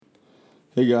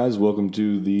Hey guys, welcome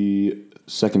to the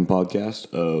second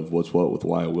podcast of What's What with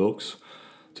Wyatt Wilkes.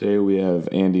 Today we have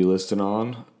Andy Liston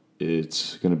on.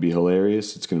 It's going to be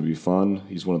hilarious. It's going to be fun.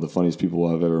 He's one of the funniest people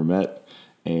I've ever met,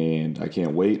 and I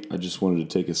can't wait. I just wanted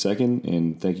to take a second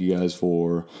and thank you guys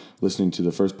for listening to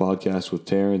the first podcast with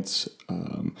Terrence.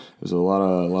 It was a lot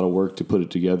of work to put it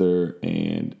together,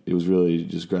 and it was really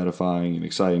just gratifying and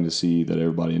exciting to see that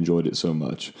everybody enjoyed it so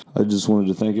much. I just wanted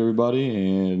to thank everybody,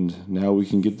 and now we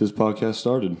can get this podcast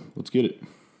started. Let's get it.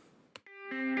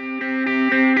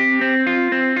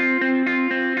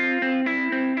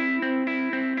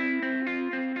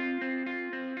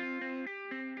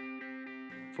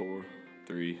 Four,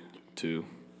 three, two.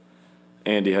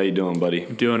 Andy, how you doing, buddy?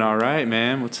 I'm doing all right,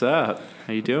 man. What's up?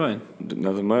 How you doing?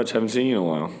 Nothing much. Haven't seen you in a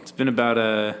while. It's been about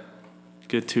a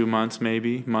good 2 months,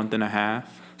 maybe, month and a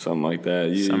half. Something like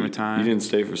that. Summertime. You didn't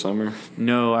stay for summer?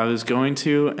 No, I was going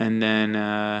to, and then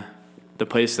the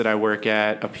place that I work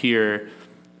at up here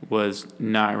was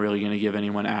not really going to give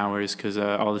anyone hours because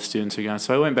all the students are gone.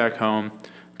 So I went back home,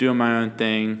 doing my own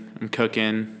thing. I'm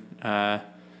cooking and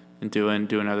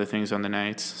doing other things on the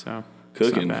nights. So Cooking?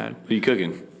 It's not bad. What are you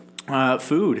cooking?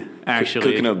 Food, actually.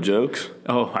 Cooking up jokes?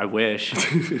 Oh, I wish.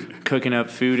 Cooking up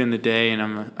food in the day,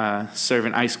 and I'm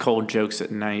serving ice-cold jokes at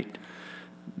night.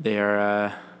 They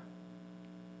are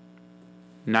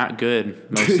not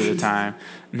good most of the time.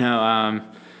 No,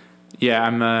 yeah,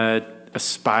 I'm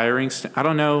aspiring. I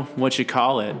don't know what you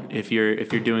call it if you're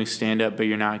doing stand-up, but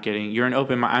you're not getting.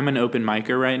 I'm an open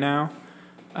micer right now,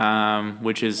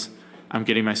 which is I'm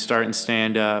getting my start in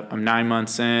stand-up. I'm 9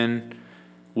 months in,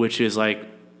 which is like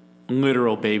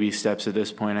literal baby steps at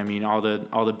this point. I mean, all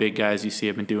the big guys you see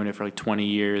have been doing it for like 20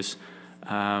 years.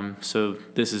 So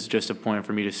this is just a point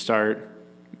for me to start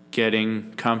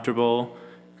getting comfortable,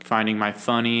 finding my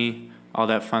funny, all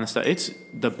that fun stuff. It's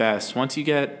the best. Once you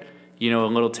get, a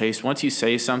little taste, once you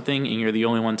say something and you're the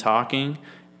only one talking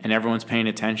and everyone's paying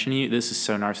attention to you, this is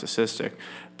so narcissistic.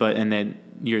 And then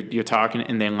you're talking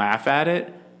and they laugh at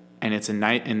it, and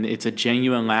it's a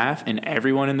genuine laugh and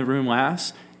everyone in the room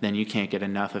laughs, then you can't get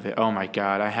enough of it. Oh my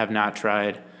God, I have not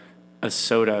tried a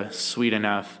soda sweet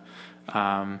enough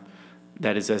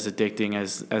that is as addicting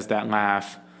as that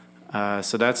laugh.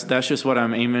 So that's just what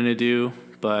I'm aiming to do.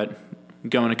 But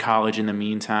going to college in the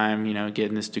meantime,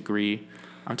 getting this degree.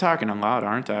 I'm talking a lot,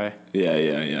 aren't I?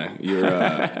 Yeah.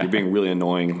 You're being really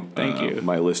annoying. Thank you.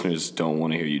 My listeners don't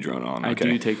want to hear you drone on. Okay?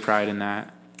 I do take pride in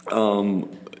that.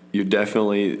 You're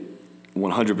definitely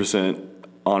 100%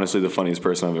 honestly the funniest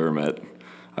person I've ever met.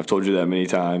 I've told you that many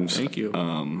times. Thank you.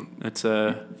 That's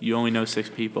you only know 6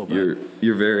 people. But.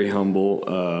 You're very humble.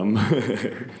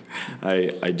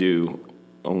 I do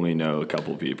only know a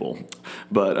couple people,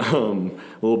 but a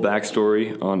little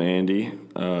backstory on Andy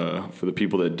for the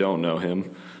people that don't know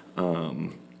him.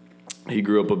 He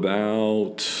grew up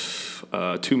about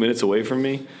 2 minutes away from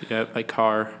me. Yeah, by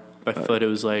car. By foot, it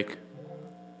was like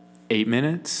 8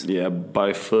 minutes. Yeah,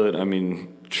 by foot, I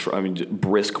mean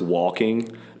brisk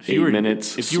walking. 8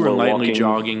 minutes. If you were lightly walking.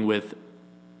 jogging with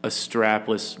a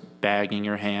strapless bag in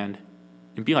your hand,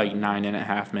 it'd be like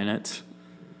 9.5 minutes.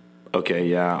 Okay,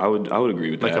 yeah, I would agree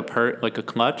with that. Like a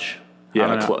clutch.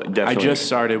 Yeah, definitely. I just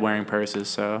started wearing purses,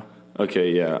 so.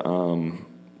 Okay, yeah.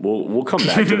 We'll come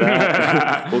back to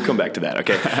that. We'll come back to that.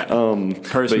 Okay.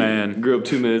 Purse man. Grew up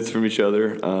 2 minutes from each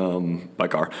other by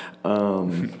car,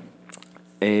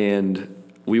 and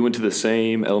we went to the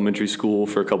same elementary school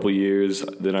for a couple of years.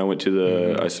 Then I went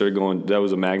to I started going. That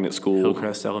was a magnet school.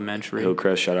 Hillcrest Elementary.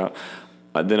 Hillcrest, shout out.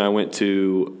 Then I went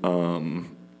to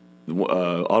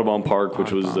Audubon Park,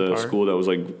 which was the school that was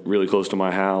like really close to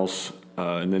my house.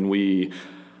 And then we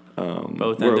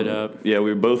both ended up. Yeah,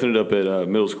 we both ended up at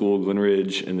middle school, Glen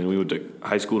Ridge, and then we went to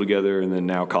high school together, and then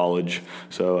now college.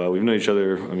 So we've known each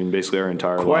other, basically our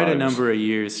entire lives. Quite a number of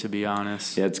years, to be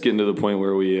honest. Yeah, it's getting to the point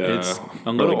where it's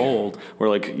a little old. We're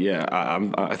like, yeah,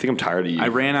 I think I'm tired of you. I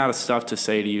ran out of stuff to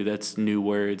say to you that's new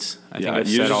words. I think I've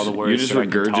said all the words. You're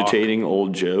just regurgitating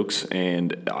old jokes,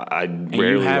 and I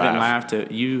rarely laugh.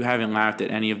 You haven't laughed at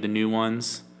any of the new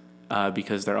ones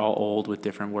because they're all old with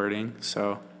different wording,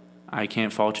 so I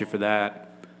can't fault you for that.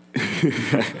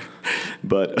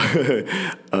 But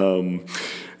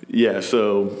yeah,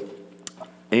 so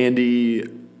Andy,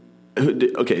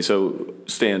 okay, so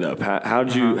stand up.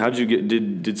 How'd you get?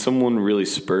 Did someone really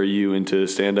spur you into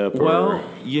stand up? Well,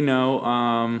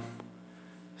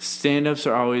 stand ups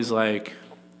are always like,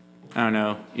 I don't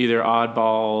know, either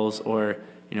oddballs or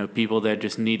people that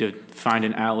just need to find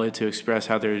an outlet to express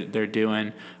how they're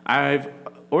doing.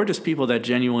 Or just people that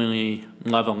genuinely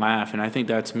love a laugh, and I think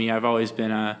that's me. I've always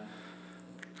been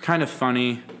kind of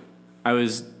funny. I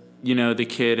was the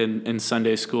kid in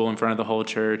Sunday school in front of the whole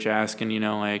church asking,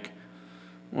 like,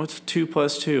 what's 2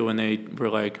 + 2? And they were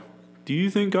like, do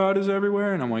you think God is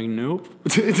everywhere? And I'm like, nope.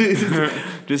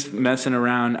 Just messing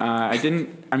around.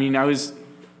 I was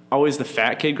always the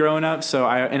fat kid growing up. So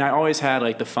I always had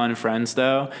like the fun friends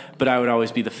though, but I would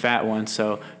always be the fat one.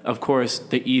 So of course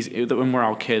when we're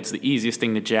all kids, the easiest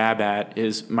thing to jab at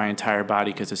is my entire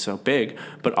body because it's so big.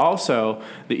 But also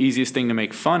the easiest thing to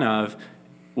make fun of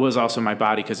was also my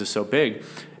body because it's so big.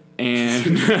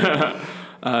 And,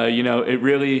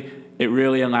 it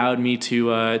really allowed me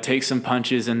to take some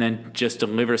punches and then just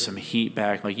deliver some heat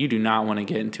back. Like you do not want to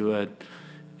get into a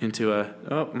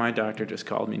my doctor just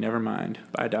called me. Never mind.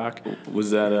 Bye, doc.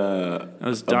 Was that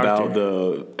about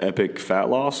the epic fat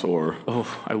loss or?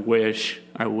 Oh, I wish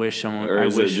someone. Or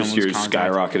is it just your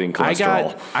skyrocketing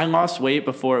cholesterol? I lost weight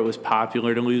before it was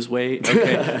popular to lose weight.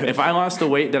 Okay, if I lost the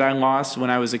weight that I lost when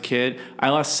I was a kid, I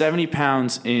lost 70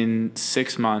 pounds in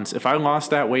 6 months. If I lost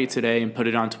that weight today and put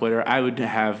it on Twitter, I would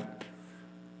have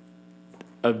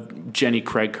a Jenny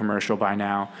Craig commercial by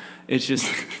now. It's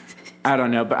just, I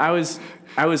don't know, but I was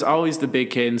always the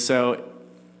big kid, and so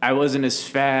I wasn't as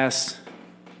fast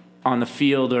on the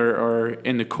field or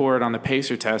in the court on the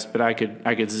pacer test, but I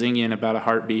could zing you in about a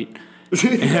heartbeat.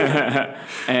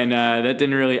 And I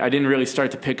didn't really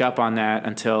start to pick up on that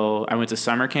until I went to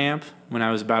summer camp when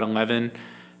I was about 11,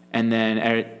 and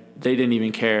then they didn't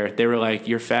even care. They were like,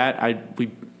 "You're fat."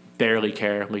 We barely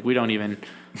care. Like we don't even.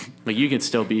 Like you can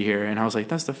still be here, and I was like,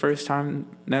 "That's the first time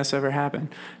that's ever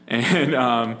happened," and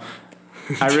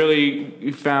I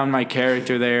really found my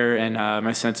character there and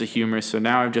my sense of humor. So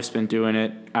now I've just been doing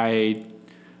it. I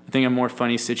think I'm more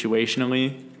funny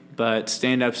situationally, but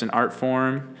stand-up's an art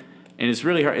form, and it's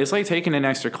really hard. It's like taking an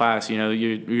extra class.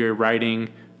 You're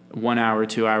writing 1 hour,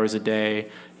 2 hours a day.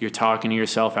 You're talking to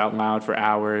yourself out loud for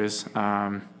hours.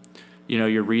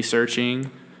 You're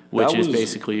researching. Which is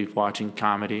basically watching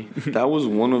comedy. That was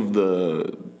one of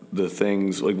the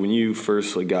things, like when you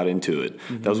first got into it,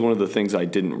 that was one of the things I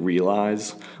didn't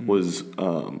realize was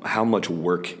how much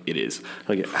work it is,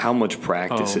 like how much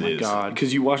practice it is.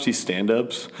 Because you watch these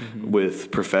stand-ups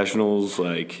with professionals,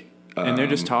 and they're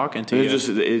just talking to you.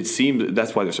 It seems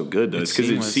that's why they're so good, though. It's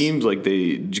because it seems like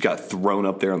they just got thrown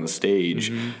up there on the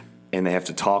stage. And they have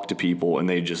to talk to people, and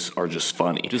they are just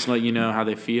funny. Just let you know how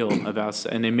they feel about,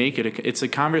 and they make it's a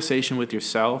conversation with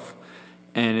yourself,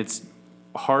 and it's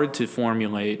hard to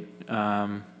formulate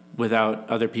without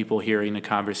other people hearing the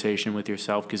conversation with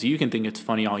yourself, because you can think it's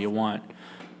funny all you want,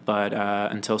 but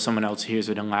until someone else hears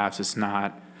it and laughs, it's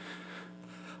not.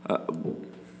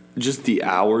 Just the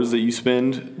hours that you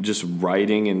spend just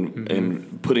writing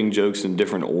and putting jokes in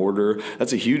different order.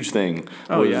 That's a huge thing.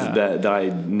 That I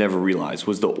never realized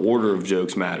was the order of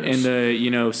jokes matters.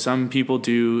 And some people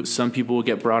will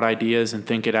get broad ideas and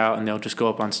think it out, and they'll just go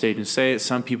up on stage and say it.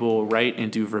 Some people will write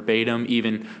and do verbatim,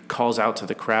 even calls out to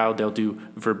the crowd. They'll do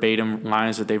verbatim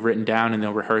lines that they've written down, and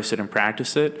they'll rehearse it and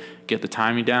practice it, get the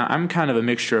timing down. I'm kind of a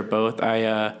mixture of both.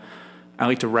 I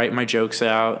like to write my jokes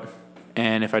out,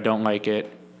 and if I don't like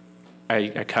it,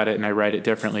 I cut it and I write it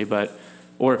differently,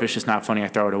 or if it's just not funny, I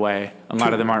throw it away. A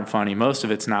lot of them aren't funny. Most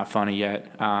of it's not funny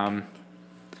yet.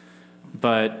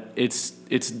 But it's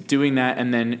doing that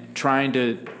and then trying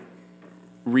to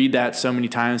read that so many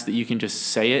times that you can just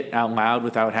say it out loud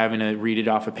without having to read it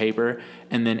off a paper.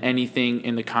 And then anything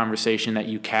in the conversation that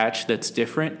you catch that's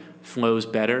different flows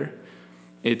better.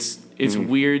 It's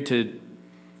weird to,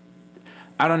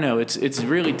 I don't know. It's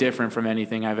really different from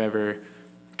anything I've ever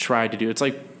tried to do. It's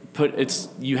like,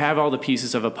 you have all the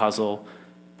pieces of a puzzle,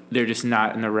 they're just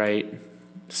not in the right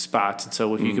spots, and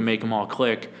so if you can make them all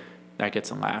click, that gets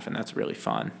them laughing. That's really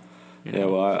fun. Yeah,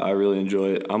 well, I really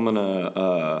enjoy it. I'm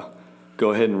gonna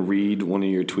go ahead and read one of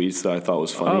your tweets that I thought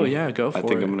was funny. Oh yeah, go for it. I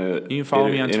think I'm gonna. You can follow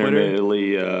me on Twitter.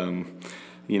 Intermittently,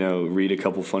 read a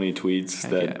couple funny tweets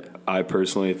that I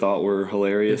personally thought were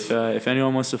hilarious. If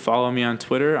anyone wants to follow me on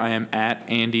Twitter, I am at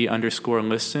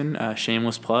Andy_Liston.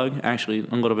 Shameless plug. Actually,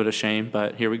 a little bit of shame,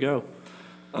 but here we go.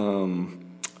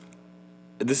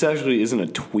 This actually isn't a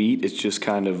tweet. It's just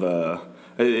kind of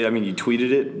you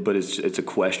tweeted it, but it's a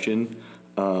question.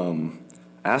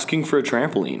 Asking for a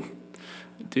trampoline.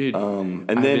 Dude,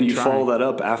 and then you follow that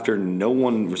up after no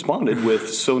one responded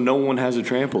with, so no one has a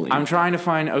trampoline. I'm trying to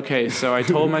find, so I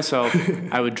told myself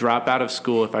I would drop out of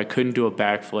school if I couldn't do a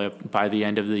backflip by the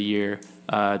end of the year,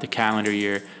 the calendar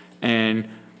year. And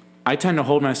I tend to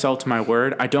hold myself to my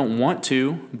word. I don't want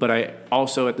to, but I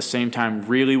also at the same time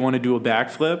really want to do a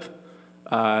backflip.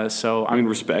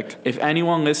 Respect. If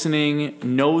anyone listening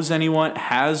knows anyone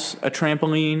has a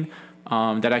trampoline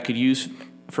that I could use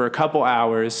for a couple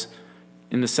hours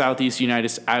in the Southeast United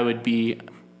States, I would be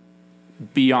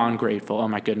beyond grateful. Oh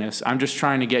my goodness. I'm just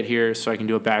trying to get here so I can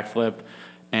do a backflip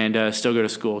and still go to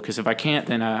school. Because if I can't,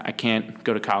 then I can't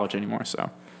go to college anymore. So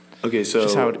Okay, so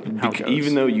just how it goes.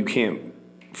 even though you can't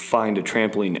find a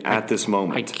trampoline at this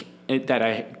moment, that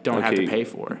I don't have to pay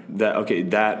for.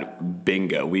 That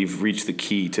bingo. We've reached the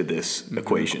key to this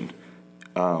equation.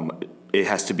 It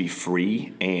has to be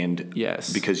free, and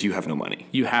yes, because you have no money,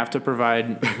 you have to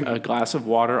provide a glass of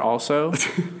water also.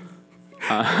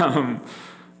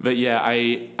 But yeah,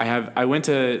 I went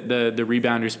to the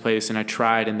rebounder's place and I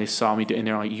tried, and they saw me and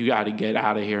they're like, "You got to get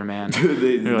out of here, man."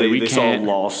 they saw a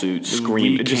lawsuit,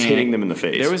 scream, just hitting them in the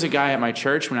face. There was a guy at my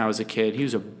church when I was a kid. He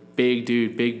was a big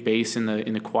dude, big bass in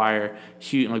the choir,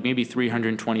 huge, like maybe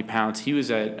 320 pounds. He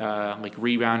was at like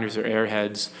Rebounders or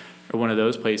Airheads or one of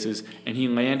those places, and he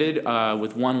landed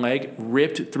with one leg,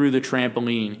 ripped through the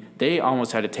trampoline. They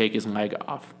almost had to take his leg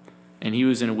off, and he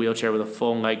was in a wheelchair with a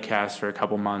full leg cast for a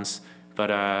couple months. But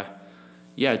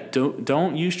yeah,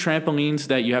 don't use trampolines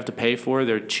that you have to pay for.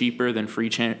 They're cheaper than free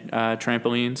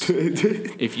trampolines.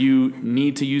 If you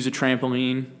need to use a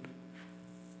trampoline,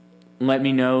 let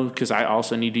me know, because I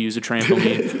also need to use a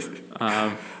trampoline.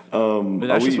 But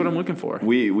that's just what I'm looking for.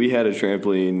 We had a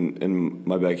trampoline in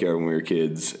my backyard when we were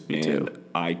kids, Me too.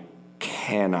 I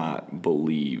cannot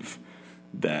believe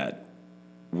that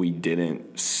we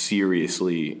didn't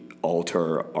seriously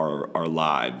alter our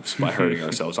lives by hurting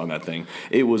ourselves on that thing.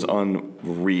 It was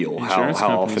unreal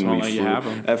how often we flew.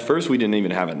 At first, we didn't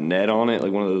even have a net on it,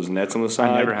 like one of those nets on the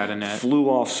side. I never had a net. Flew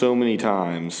off so many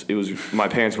times. It was, my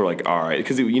parents were like, all right,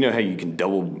 because you know how you can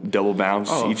double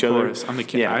bounce each other. Of course. I'm a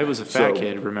kid. Yeah. I was a fat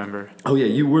kid, remember? Oh yeah,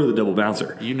 you were the double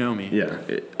bouncer. You know me. Yeah.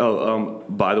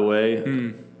 By the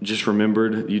way, just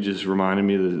remembered. You just reminded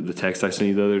me of the text I sent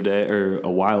you the other day or a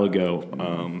while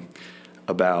ago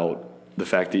about the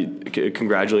fact that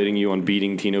congratulating you on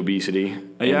beating teen obesity.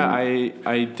 Yeah,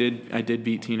 I did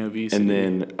beat teen obesity. And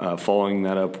then following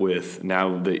that up with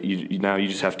now you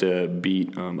just have to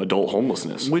beat adult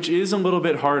homelessness, which is a little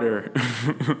bit harder.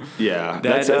 Yeah,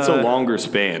 that's a longer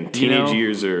span. Teenage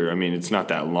years are, I mean, it's not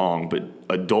that long, but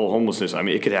adult homelessness, I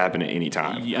mean, it could happen at any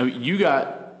time. You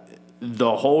got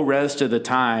the whole rest of the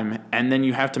time, and then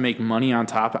you have to make money on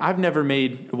top. I've never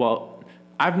made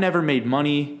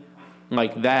money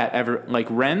like that ever. Like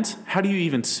Rent, how do you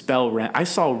even spell Rent? I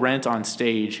saw Rent on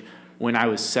stage when I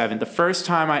was 7. The first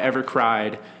time I ever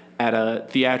cried at a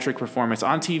theatric performance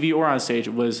on TV or on stage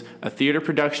was a theater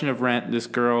production of Rent. This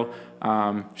girl,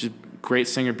 she's a great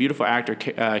singer, beautiful actor,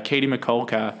 Katie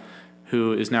McCullough,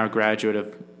 who is now a graduate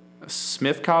of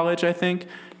Smith College, I think.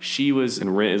 She was.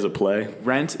 And Rent is a play?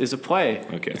 Rent is a play.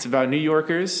 Okay. It's about New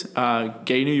Yorkers,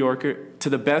 gay New Yorker, to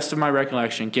the best of my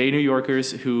recollection, gay New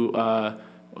Yorkers who,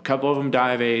 a couple of them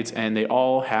die of AIDS, and they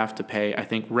all have to pay, I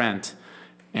think, rent.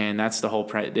 And that's the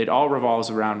whole it all revolves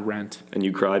around rent. And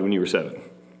you cried when you were 7?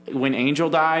 When Angel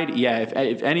died, yeah,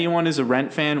 if anyone is a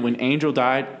Rent fan, when Angel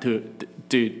died,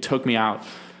 dude, took me out.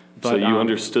 But, so you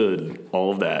understood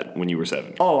all of that when you were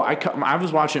 7? Oh, I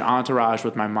was watching Entourage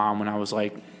with my mom when I was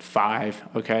like 5,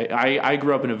 okay? I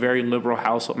grew up in a very liberal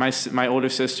household. My older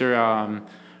sister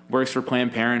works for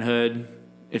Planned Parenthood.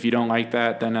 If you don't like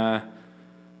that, then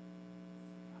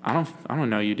I don't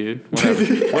know you, dude.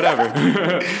 Whatever.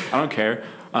 I don't care.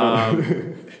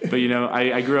 But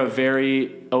I grew up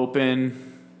very open,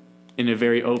 in a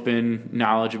very open,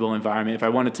 knowledgeable environment. If I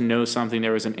wanted to know something,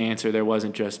 there was an answer. There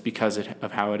wasn't just because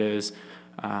of how it is.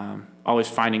 Always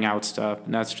finding out stuff,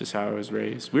 and that's just how I was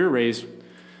raised. We were raised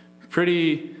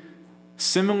pretty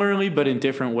similarly, but in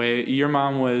different ways. Your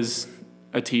mom was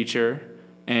a teacher,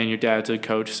 and your dad's a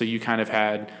coach, so you kind of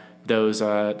had those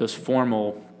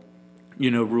formal,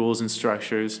 rules and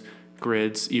structures,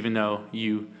 grids, even though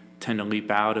you tend to leap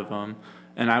out of them.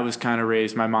 And I was kind of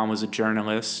raised, my mom was a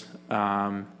journalist,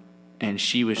 and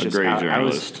she was just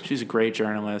she's a great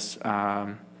journalist.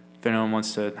 If anyone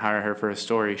wants to hire her for a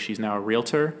story, she's now a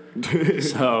realtor.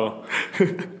 So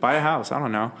buy a house, I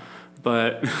don't know.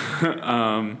 But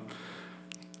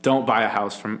don't buy a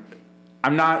house from,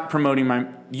 I'm not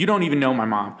promoting you don't even know my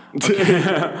mom.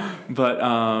 Okay? But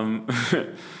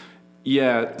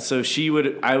yeah, so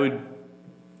I would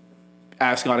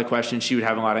ask a lot of questions. She would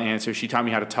have a lot of answers. She taught me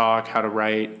how to talk, how to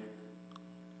write,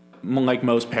 like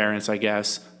most parents, I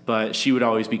guess. But she would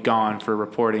always be gone for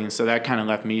reporting, so that kind of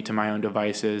left me to my own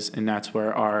devices, and that's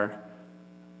where our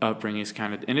upbringing is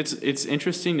kind of. And it's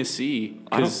interesting to see,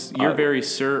 because you're very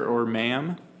sir or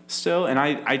ma'am still, and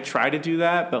I try to do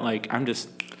that, but like I'm just.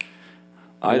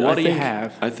 What do you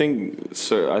have? I think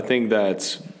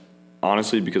that's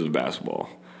honestly because of basketball.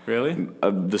 Really?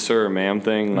 The sir or ma'am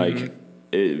thing, like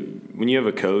when you have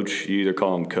a coach, you either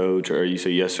call him coach or you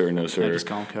say yes sir, no sir, just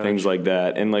call him coach. things like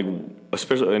that. And like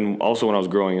especially, and also when I was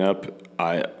growing up,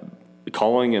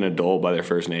 calling an adult by their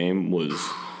first name was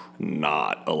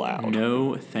not allowed.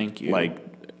 No, thank you. Like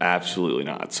absolutely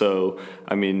not. So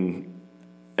I mean.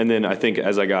 And then I think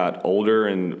as I got older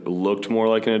and looked more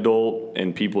like an adult,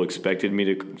 and people expected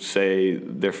me to say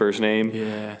their first name,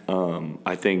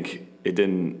 I think it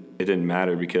didn't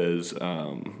matter because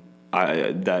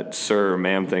that sir or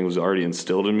ma'am thing was already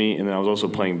instilled in me. And then I was also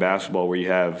playing basketball where you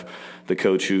have the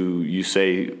coach who you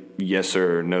say yes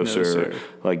sir, no sir,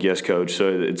 like yes coach.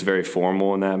 So it's very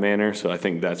formal in that manner. So I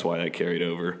think that's why that carried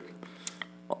over.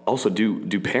 Also,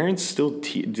 do parents still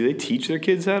do they teach their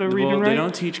kids how to read and write? They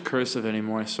don't teach cursive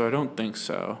anymore, so I don't think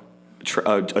so.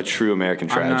 A true American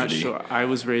tragedy. I'm not sure. I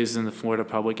was raised in the Florida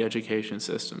public education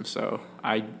system, so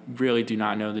I really do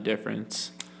not know the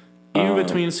difference. Even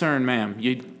between sir and ma'am,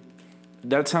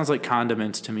 that sounds like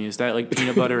condiments to me. Is that like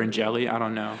peanut butter and jelly? I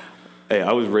don't know. Hey,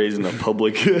 I was raised in a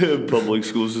public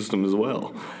school system as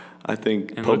well. I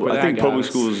think public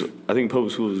schools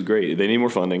is great. They need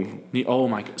more funding. Oh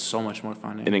my, so much more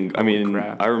funding. And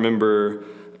I remember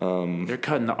they're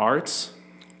cutting the arts.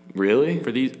 Really?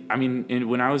 For these,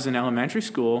 when I was in elementary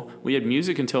school, we had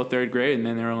music until 3rd grade, and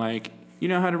then they were like, "You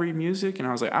know how to read music?" And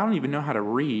I was like, "I don't even know how to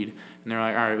read." And they're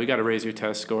like, "All right, we got to raise your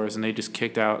test scores," and they just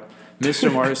kicked out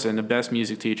Mr. Morrison, the best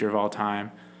music teacher of all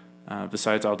time,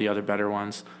 besides all the other better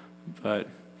ones. But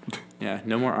yeah,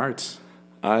 no more arts.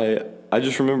 I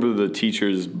just remember the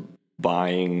teachers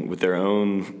buying with their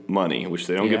own money, which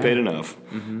they don't get paid enough.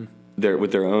 Mm-hmm.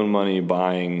 With their own money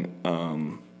buying,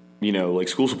 like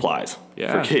school supplies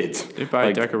for kids. They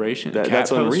buy decorations, that's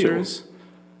posters.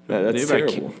 Unreal. That's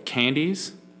terrible. Buy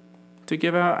candies to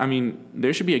give out. I mean,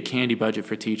 there should be a candy budget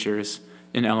for teachers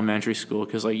in elementary school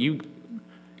because, like,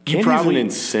 candy's probably an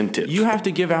incentive. You have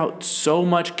to give out so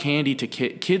much candy to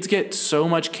kids. Kids get so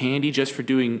much candy just for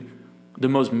doing the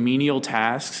most menial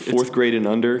tasks. 4th grade and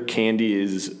under, candy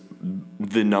is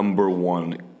the number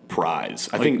one prize.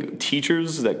 I think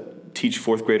teachers that teach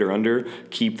 4th grade or under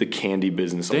keep the candy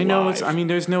business alive. They know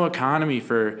there's no economy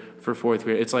for 4th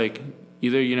grade. It's like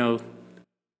either,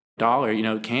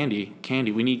 dollar, candy.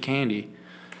 We need candy.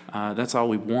 That's all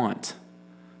we want.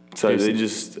 So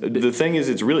the thing is,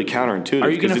 it's really counterintuitive. Are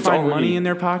you going to find money in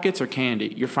their pockets or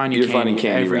candy? You're finding candy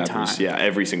every wrappers. time. Yeah,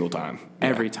 every single time.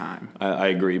 Every time. I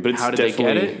agree, but it's how did they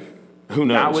get it? Who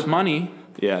knows? Not with money.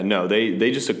 Yeah, no,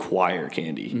 they just acquire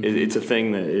candy. Mm-hmm. It's a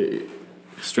thing that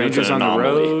strangers on the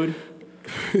road.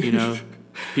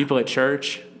 People at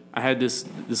church. I had this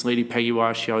lady Peggy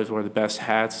Wass. She always wore the best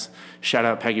hats. Shout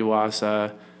out Peggy Wass.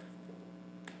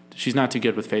 She's not too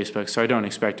good with Facebook, so I don't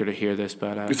expect her to hear this,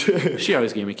 but she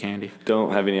always gave me candy.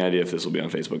 Don't have any idea if this will be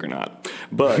on Facebook or not.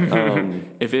 But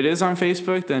if it is on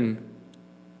Facebook, then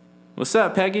what's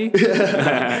up, Peggy?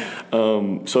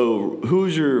 So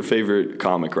who's your favorite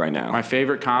comic right now? My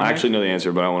favorite comic? I actually know the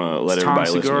answer, but I want to let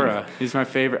everybody listen. Tom Segura. He's my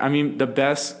favorite. The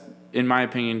best, in my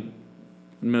opinion,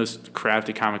 most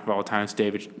crafty comic of all time is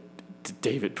David,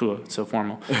 so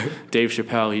formal. Dave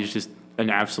Chappelle. He's just an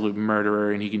absolute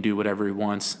murderer, and he can do whatever he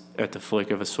wants at the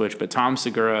flick of a switch. But Tom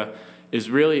Segura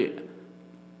is really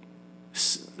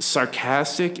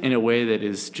sarcastic in a way that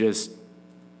is just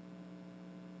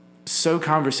so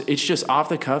it's just off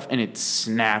the cuff, and it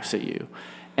snaps at you.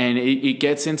 And it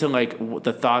gets into like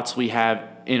the thoughts we have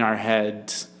in our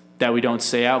heads that we don't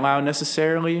say out loud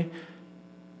necessarily.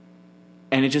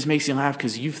 And it just makes you laugh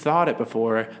because you've thought it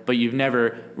before, but you've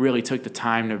never really took the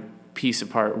time to piece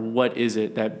apart what is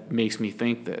it that makes me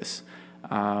think this.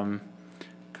 I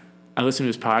listen to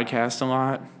his podcast a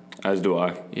lot. As do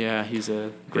I. Yeah, he's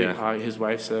a great his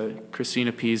wife's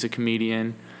Christina P. is a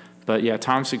comedian. But yeah,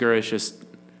 Tom Segura is just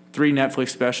 3 Netflix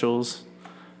specials.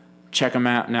 Check them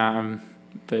out now.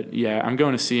 But yeah, I'm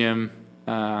going to see him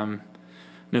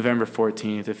November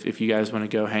 14th. If you guys want to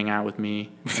go hang out with me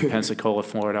in Pensacola,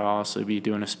 Florida, I'll also be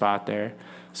doing a spot there.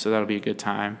 So that'll be a good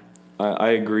time. I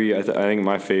agree. I think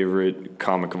my favorite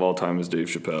comic of all time is Dave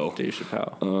Chappelle.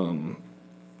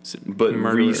 But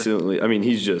recently,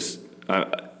 he's just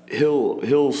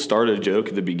he'll start a joke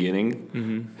at the beginning.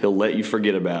 Mm-hmm. He'll let you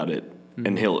forget about it, mm-hmm.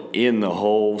 and he'll end the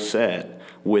whole set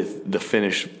with the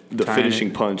finishing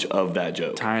punch of that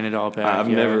joke, tying it all back. I've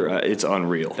never. It's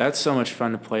unreal. That's so much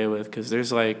fun to play with because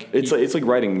there's it's like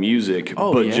writing music,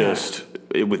 just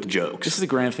with jokes. This is the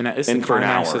grand finale. It's the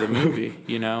climax of the movie.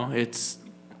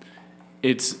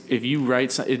 It's if you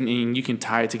write something and you can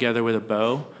tie it together with a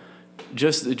bow,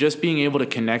 just being able to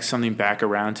connect something back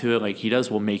around to it like he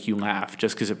does will make you laugh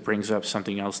just because it brings up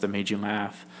something else that made you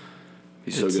laugh.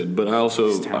 He's so good. But I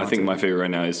think talented. my favorite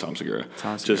right now is Tom Segura.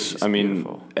 Tom Segura, Just, he's I mean,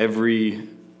 beautiful.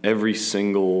 every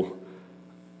single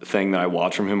thing that I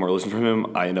watch from him or listen from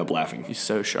him, I end up laughing. He's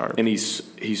so sharp. And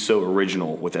he's so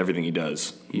original with everything he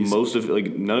does. Most of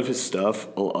none of his stuff.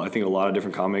 I think a lot of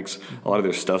different comics, a lot of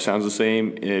their stuff sounds the same.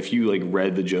 And if you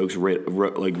read the jokes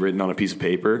written on a piece of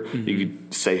paper, you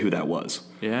could say who that was.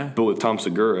 Yeah. But with Tom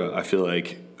Segura, I feel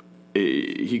like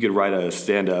he could write a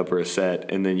stand up or a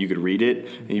set, and then you could read it,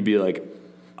 and you'd be like,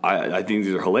 I think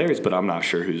these are hilarious, but I'm not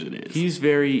sure whose it is. He's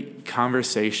very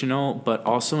conversational, but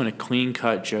also in a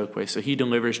clean-cut joke way. So he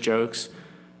delivers jokes.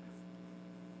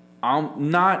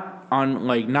 Not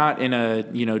in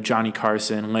a Johnny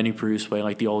Carson, Lenny Bruce way,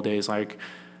 like the old days. Like,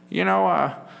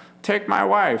 take my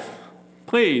wife,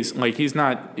 please. Like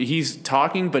he's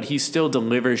talking, but he still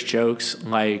delivers jokes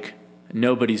like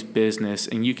nobody's business,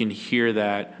 and you can hear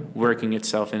that working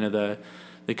itself into the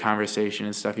conversation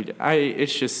and stuff.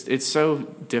 It's so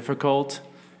difficult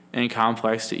and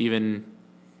complex to even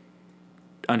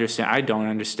understand. I don't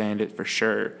understand it for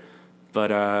sure, but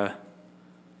I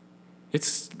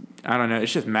don't know.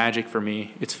 It's just magic for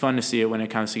me. It's fun to see it when it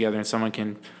comes together and someone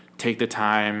can take the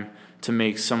time to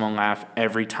make someone laugh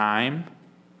every time.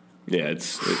 Yeah,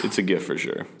 it's a gift for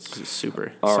sure. It's just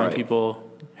super. All Some right. people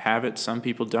have it. Some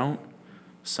people don't.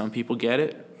 Some people get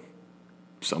it.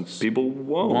 Some people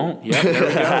won't. Yeah, there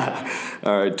we go.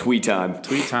 All right, tweet time.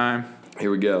 Tweet time. Here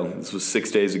we go. This was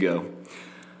 6 days ago.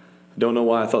 Don't know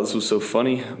why I thought this was so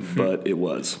funny, but it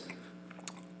was.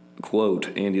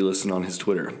 Quote, Andy Liston on his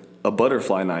Twitter. A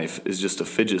butterfly knife is just a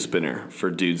fidget spinner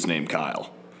for dudes named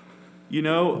Kyle.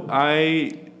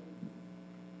 I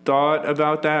thought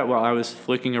about that while I was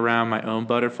flicking around my own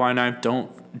butterfly knife.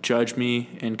 Don't judge me,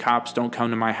 and cops don't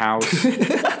come to my house.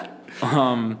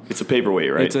 It's a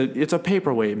paperweight, right? It's a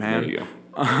paperweight, man. There you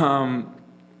go.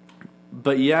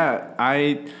 But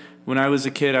yeah, when I was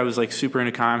a kid, I was super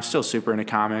into comics. I'm still super into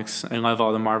comics. I love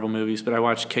all the Marvel movies, but I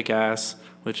watched Kick-Ass,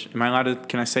 which, am I allowed to,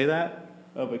 can I say that?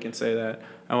 Oh, I can say that.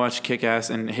 I watched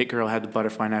Kick-Ass, and Hit Girl had the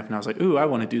butterfly knife, and I was like, ooh, I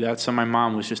want to do that. So my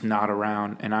mom was just not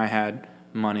around, and I had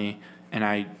money, and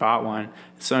I bought one.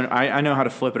 So I know how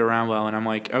to flip it around well, and I'm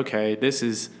like, okay, this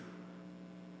is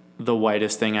the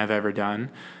whitest thing I've ever done.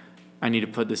 I need to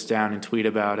put this down and tweet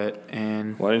about it.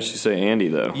 And Why didn't you say Andy,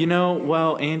 though?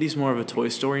 well, Andy's more of a Toy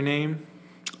Story name.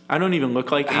 I don't even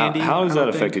look like Andy. How has I that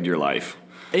don't think. affected your life?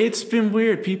 It's been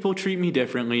weird. People treat me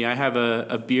differently. I have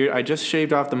a beard. I just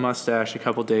shaved off the mustache a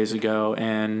couple days ago,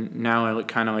 and now I look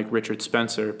kind of like Richard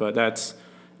Spencer, but that's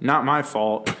not my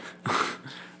fault.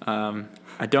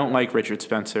 I don't like Richard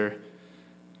Spencer,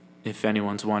 if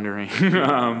anyone's wondering.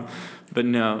 But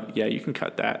no, yeah, you can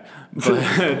cut that. But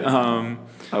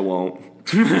I won't.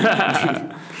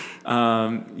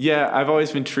 yeah, I've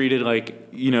always been treated like,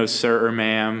 sir or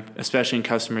ma'am, especially in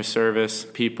customer service.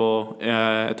 People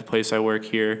at the place I work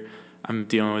here, I'm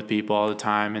dealing with people all the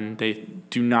time, and they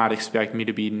do not expect me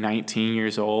to be 19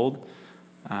 years old.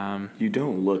 You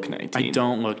don't look 19. I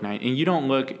don't look 19. And you don't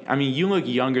look, you look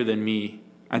younger than me.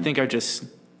 I think the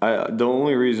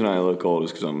only reason I look old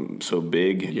is because I'm so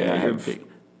big. Yeah, and I you're have big.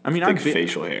 I'm big.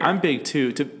 facial hair. I'm big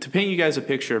too. To paint you guys a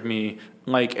picture of me,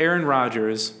 like Aaron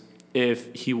Rodgers,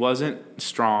 if he wasn't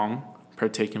strong,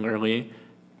 particularly,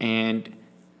 and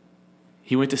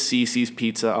he went to CC's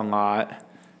Pizza a lot,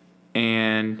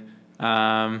 and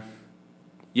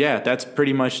yeah, that's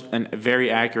pretty much a very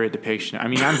accurate depiction.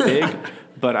 I'm big,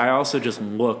 but I also just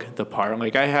look the part.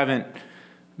 Like, I haven't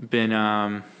been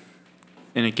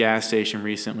in a gas station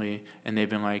recently, and they've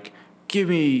been like, give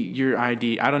me your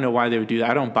ID. I don't know why they would do that.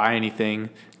 I don't buy anything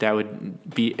that would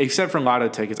be, except for lotto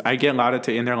tickets. I get lotto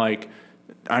tickets, and they're like,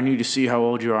 I need to see how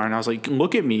old you are. And I was like,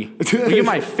 look at me. Look at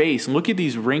my face. Look at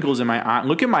these wrinkles in my eye.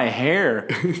 Look at my hair,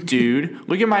 dude.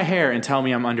 Look at my hair and tell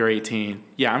me I'm under 18.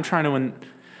 Yeah, I'm trying to win.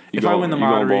 I win the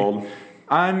lottery, bald?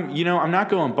 I'm not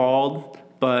going bald,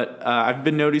 but I've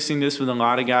been noticing this with a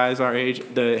lot of guys our age.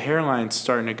 The hairline's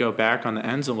starting to go back on the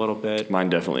ends a little bit. Mine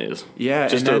definitely is. Yeah,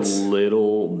 just and a that's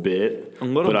little bit.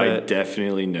 but I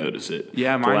definitely notice it.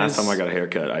 Yeah, the last time I got a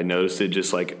haircut, I noticed it just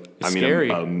scary.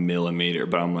 a millimeter.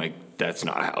 But I'm like, that's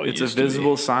not how it It's used a to be.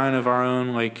 visible sign of our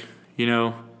own,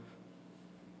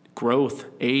 growth,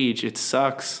 age. It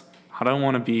sucks. I don't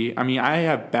want to be. I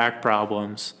have back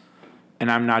problems,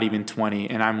 and I'm not even 20,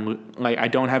 and I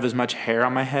don't have as much hair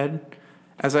on my head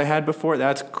as I had before.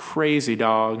 That's crazy,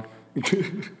 dog.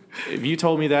 If you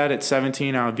told me that at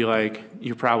 17, I would be like,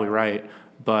 you're probably right,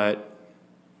 but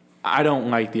I don't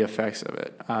like the effects of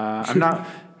it. I'm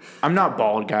not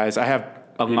bald, guys. I have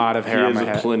a lot of hair on my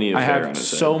head. Plenty of I hair have on his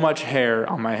so head. much hair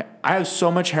on my. I have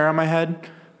so much hair on my head,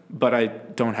 but I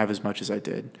don't have as much as I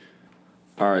did.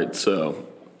 All right, so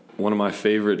one of my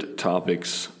favorite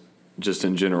topics, just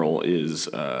in general, is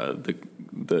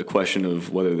the question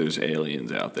of whether there's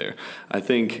aliens out there. I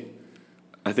think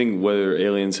whether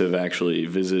aliens have actually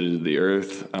visited the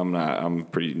Earth, I'm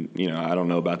pretty, I don't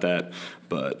know about that,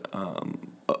 but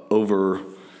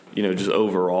just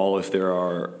overall, if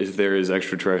there is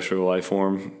extraterrestrial life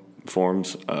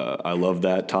forms, I love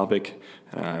that topic,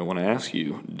 and I want to ask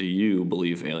you: do you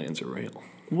believe aliens are real?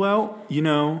 Well,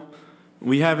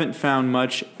 we haven't found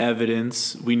much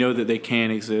evidence. We know that they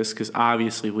can exist because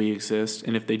obviously we exist,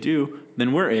 and if they do,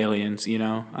 then we're aliens.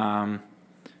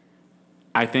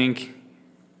 I think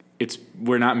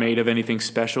we're not made of anything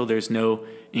special. There's no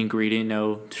ingredient,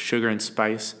 no sugar and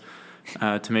spice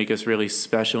to make us really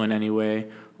special in any way,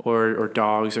 or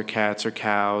dogs or cats or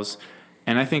cows.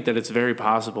 And I think that it's very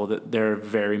possible that there are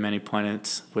very many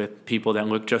planets with people that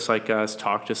look just like us,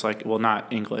 talk just like, well,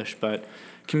 not English, but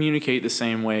communicate the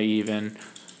same way even.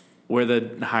 We're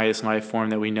the highest life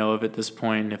form that we know of at this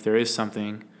point. And if there is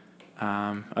something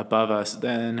above us,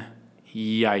 then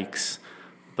yikes.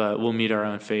 But we'll meet our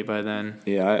own fate by then.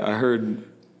 Yeah, I heard,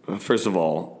 first of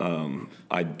all,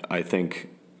 I think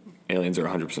aliens are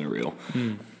 100% real.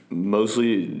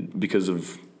 Mostly because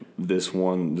of this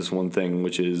one thing,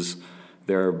 which is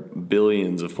there are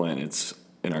billions of planets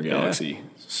in our galaxy. Yeah,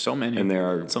 so many. And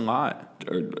it's a lot.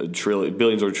 Or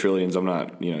billions or trillions, I'm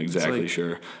not exactly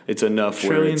sure. It's enough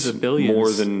where trillions it's of billions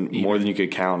more than you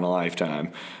could count in a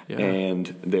lifetime. Yeah.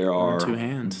 And there are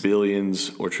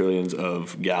billions or trillions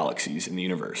of galaxies in the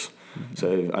universe. Mm-hmm.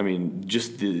 So,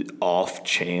 just the off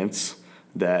chance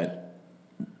that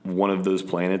one of those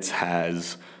planets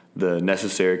has the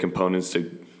necessary components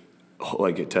to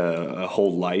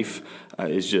hold life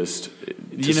is just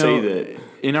to say that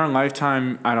in our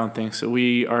lifetime, I don't think so.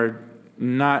 We are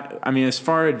not. As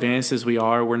far advanced as we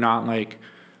are, we're not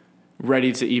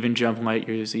ready to even jump light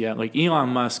years yet. Like Elon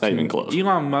Musk, not even close.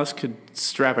 Elon Musk could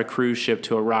strap a cruise ship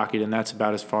to a rocket, and that's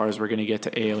about as far as we're going to get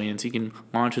to aliens. He can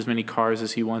launch as many cars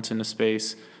as he wants into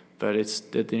space, but it's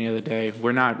at the end of the day,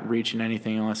 we're not reaching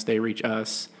anything unless they reach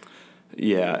us.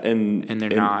 Yeah, and they're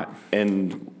not.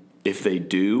 And if they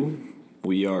do,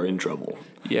 we are in trouble.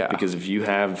 Yeah. Because if you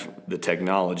have the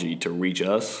technology to reach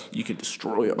us, you can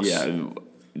destroy us. Yeah,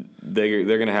 they're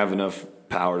going to have enough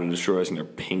power to destroy us in their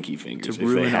pinky fingers. To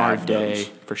ruin our day,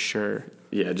 for sure.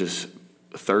 Yeah, just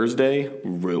Thursday,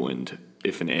 ruined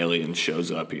if an alien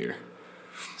shows up here.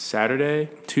 Saturday?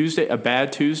 Tuesday? A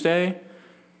bad Tuesday?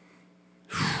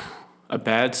 A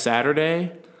bad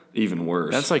Saturday? Even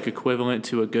worse. That's equivalent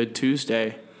to a good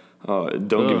Tuesday.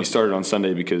 Don't get me started on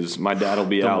Sunday because my dad will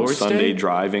be out Lord's Sunday Day?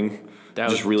 driving, that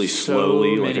just really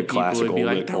slowly, like a classical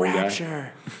the old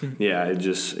rapture. Guy. Yeah,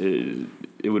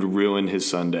 it would ruin his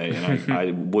Sunday, and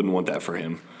I wouldn't want that for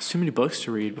him. It's too many books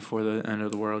to read before the end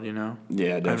of the world, Yeah,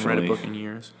 definitely. I haven't read a book in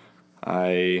years.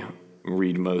 I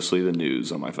read mostly the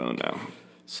news on my phone now.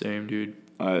 Same, dude.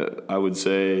 I would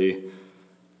say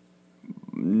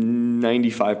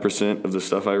 95% of the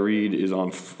stuff I read is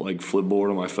on Flipboard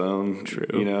on my phone. True.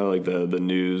 The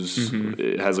news. Mm-hmm.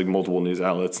 It has multiple news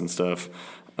outlets and stuff.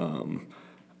 I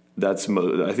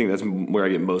think that's where I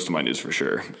get most of my news for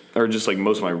sure, or just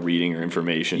most of my reading or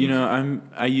information.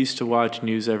 I used to watch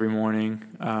news every morning,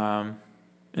 and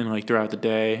throughout the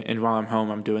day, and while I'm home,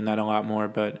 I'm doing that a lot more.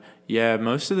 But yeah,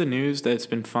 most of the news that's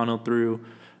been funneled through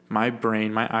my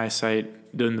brain, my eyesight,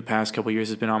 in the past couple of years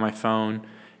has been on my phone.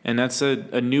 And that's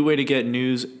a new way to get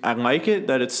news. I like it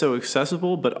that it's so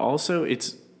accessible, but also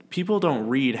people don't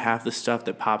read half the stuff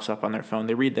that pops up on their phone.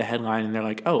 They read the headline and they're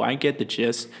like, oh, I get the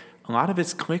gist. A lot of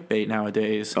it's clickbait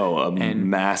nowadays. Oh, a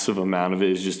massive amount of it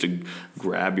is just to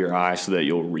grab your eye so that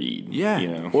you'll read.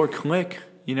 Yeah, or click.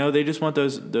 They just want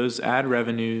those ad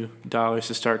revenue dollars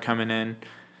to start coming in.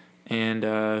 And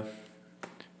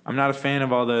I'm not a fan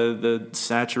of all the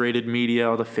saturated media,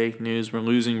 all the fake news. We're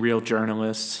losing real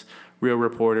journalists, real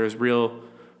reporters, real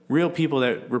people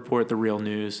that report the real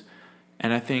news.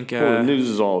 And I think the news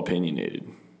is all opinionated.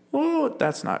 Well,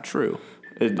 that's not true.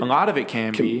 A lot of it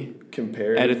can be.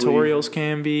 Comparatively, editorials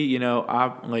can be,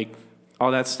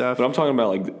 all that stuff. But I'm talking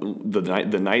about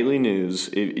the nightly news.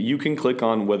 You can click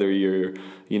on whether you're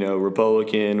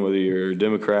Republican, whether you're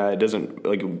Democrat. It doesn't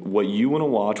what you want to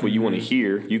watch, what you want to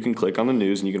hear. You can click on the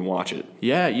news and you can watch it.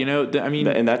 Yeah,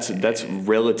 and that's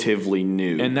relatively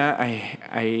new. And that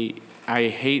I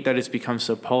hate that it's become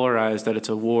so polarized that it's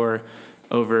a war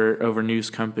over news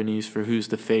companies for who's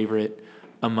the favorite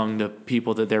among the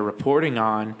people that they're reporting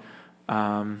on.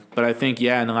 But I think,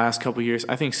 in the last couple of years,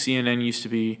 I think CNN used to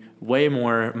be way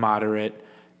more moderate,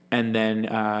 and then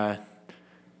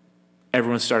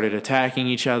everyone started attacking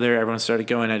each other. Everyone started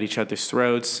going at each other's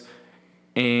throats,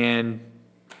 and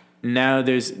now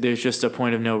there's just a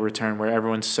point of no return where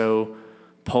everyone's so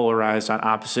polarized on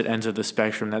opposite ends of the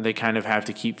spectrum that they kind of have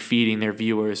to keep feeding their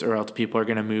viewers, or else people are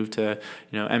going to move to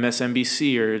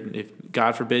MSNBC or, if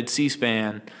God forbid,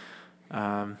 C-SPAN.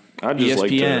 I'd just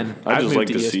ESPN.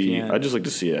 like to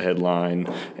see a headline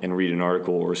and read an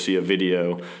article or see a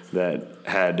video that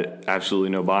had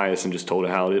absolutely no bias and just told it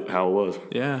how it was.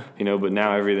 Yeah. But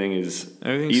now everything's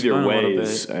either way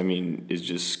is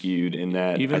just skewed, in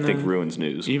that I think ruins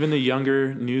news. Even the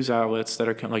younger news outlets that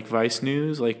are like Vice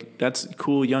News, like that's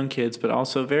cool young kids, but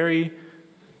also very,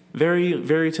 very,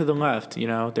 very to the left.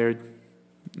 They're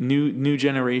new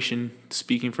generation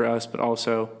speaking for us, but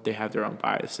also they have their own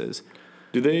biases.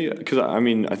 Do they? Because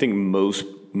I think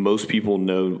most people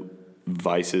know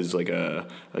Vice is like a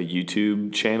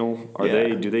YouTube channel. Are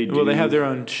they? Do they? Well, they have their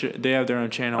own. They have their own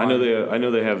channel. I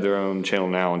know they have their own channel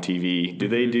now on TV. Do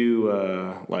they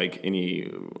do like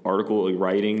any article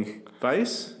writing?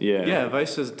 Vice? Yeah. Yeah,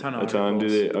 Vice does a ton of articles. Do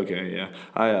they? Okay, yeah.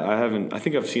 I haven't. I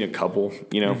think I've seen a couple.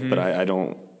 But I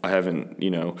don't. I haven't.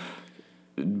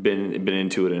 Been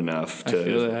into it enough to. I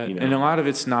feel that. And a lot of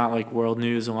it's not like world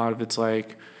news. A lot of it's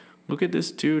like, look at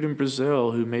this dude in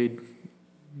Brazil who made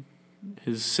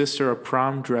his sister a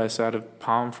prom dress out of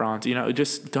palm fronds.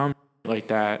 Just dumb like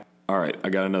that. All right, I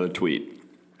got another tweet.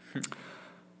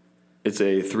 It's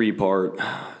a 3-part,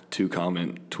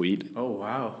 2-comment tweet. Oh,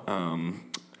 wow.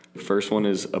 First one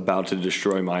is about to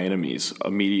destroy my enemies,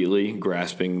 immediately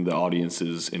grasping the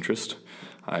audience's interest.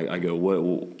 I go, what?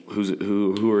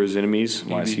 Who are his enemies?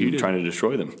 Why is he trying to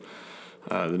destroy them?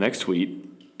 The next tweet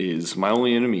is, my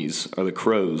only enemies are the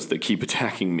crows that keep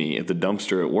attacking me at the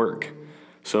dumpster at work.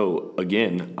 So,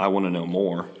 again, I want to know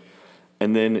more.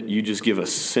 And then you just give a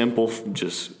simple,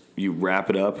 you wrap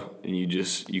it up, and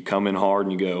you come in hard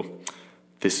and you go,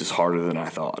 this is harder than I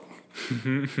thought.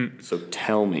 So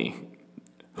tell me,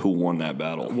 who won that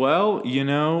battle? Well,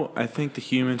 I think the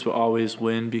humans will always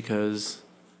win, because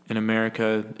in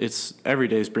America, it's every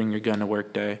day is bring your gun to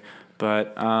work day.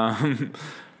 But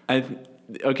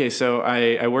so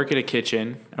I work at a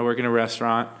kitchen. I work in a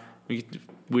restaurant.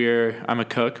 I'm a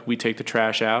cook. We take the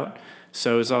trash out.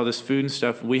 So it's all this food and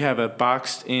stuff. We have a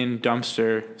boxed-in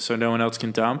dumpster so no one else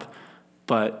can dump.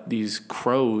 But these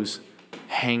crows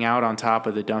hang out on top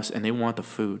of the dumpster, and they want the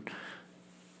food.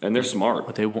 And they're smart.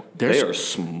 But they are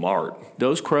smart.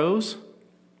 Those crows,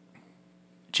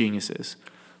 geniuses.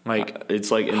 Like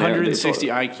it's like 160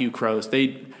 IQ crows.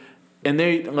 I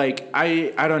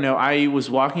don't know. I was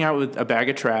walking out with a bag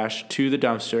of trash to the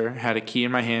dumpster, had a key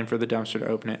in my hand for the dumpster to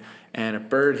open it, and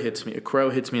a crow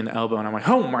hits me in the elbow, and I'm like,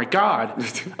 oh my God,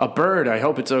 a bird. I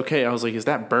hope it's okay. I was like, is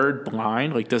that bird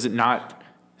blind? Like, does it not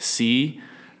see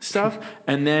stuff?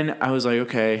 And then I was like,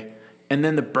 okay. And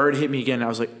then the bird hit me again, and I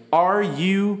was like, are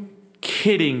you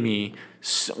kidding me?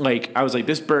 I was like,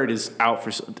 this bird is out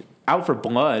for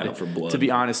blood. To be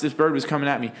honest, this bird was coming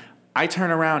at me. I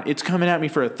turn around, it's coming at me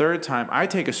for a third time. I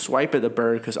take a swipe at the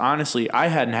bird because honestly, I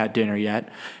hadn't had dinner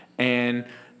yet, and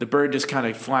the bird just kind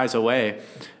of flies away.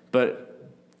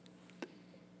 But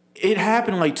it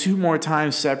happened like 2 more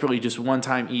times separately, just 1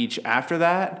 time each after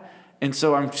that. And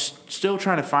so I'm still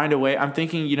trying to find a way. I'm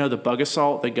thinking, the bug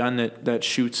assault, the gun that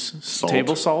shoots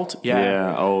table salt. Yeah.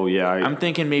 Yeah. Oh, yeah. I'm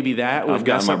thinking maybe that would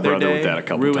mess up their day,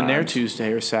 ruin their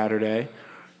Tuesday or Saturday.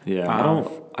 Yeah. I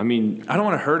don't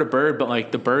want to hurt a bird, but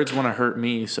like the birds want to hurt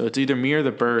me. So it's either me or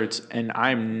the birds, and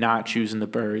I'm not choosing the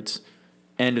birds.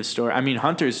 End of story.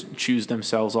 Hunters choose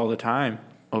themselves all the time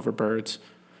over birds.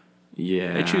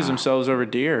 Yeah. They choose themselves over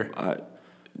deer.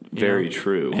 Very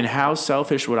true. And how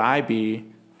selfish would I be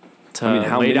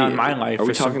to lay down my life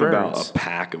for some birds? Are we talking about a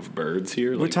pack of birds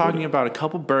here? We're talking about a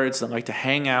couple birds that like to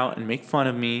hang out and make fun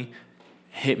of me,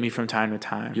 hit me from time to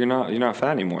time. You're not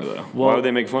fat anymore, though. Well, why would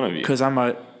they make fun of you? Because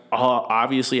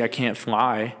obviously I can't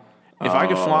fly. If I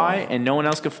could fly and no one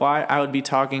else could fly, I would be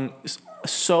talking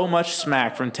so much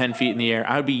smack from 10 feet in the air.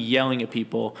 I would be yelling at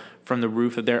people from the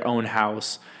roof of their own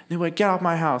house. They'd be like, get off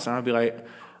my house. And I'd be like,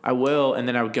 I will. And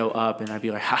then I would go up and I'd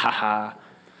be like, ha, ha, ha.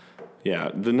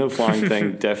 Yeah, the no flying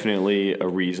thing, definitely a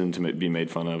reason to be made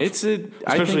fun of. I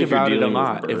think about it a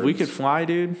lot. If we could fly,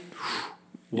 dude,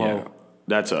 whoa. Yeah,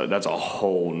 that's a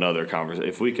whole nother conversation.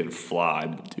 If we could fly,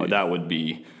 dude, that would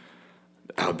be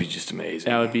just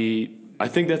amazing. That would be. I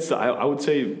think I would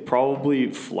say probably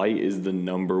flight is the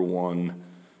number one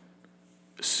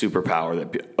superpower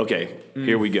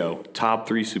here we go. Top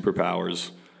 3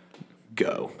 superpowers.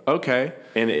 Go. Okay.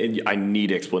 And I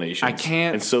need explanations. I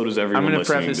can't. And so does everyone listening to this.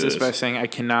 I'm going to preface this by saying I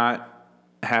cannot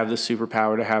have the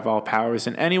superpower to have all powers.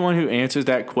 And anyone who answers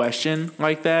that question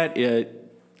like that,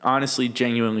 it honestly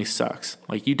genuinely sucks.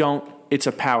 Like, it's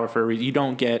a power for a reason. You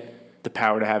don't get the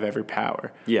power to have every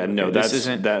power. Yeah, no, Okay, that's this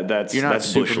isn't, that's you're not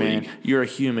that's Bush Superman. League. You're a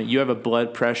human. You have a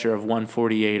blood pressure of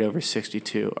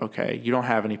 148/62. Okay, you don't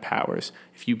have any powers.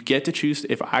 If you get to choose,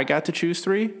 if I got to choose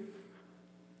 3,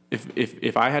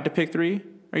 if I had to pick 3,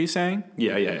 are you saying?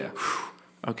 Yeah.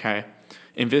 Okay,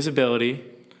 invisibility.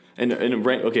 And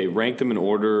rank them in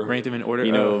order. Rank them in order.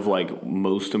 Of like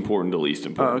most important to least Oh,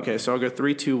 important. okay. So I'll go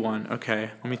 3, 2, 1. Okay,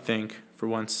 let me think for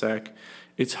one sec.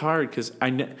 It's hard because I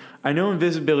know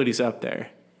invisibility's up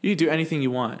there. You can do anything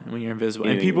you want when you're invisible,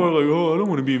 and people are like, "Oh, I don't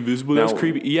want to be invisible. That's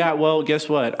creepy." Yeah, well, guess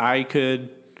what? I could,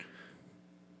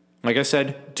 like I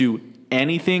said, do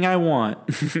anything I want.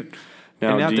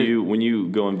 Now, when you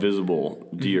go invisible,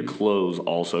 do your clothes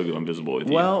also go invisible with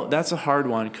you? Well, that's a hard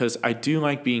one because I do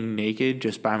like being naked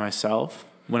just by myself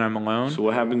when I'm alone. So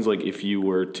what happens like if you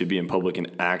were to be in public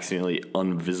and accidentally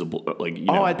unvisible,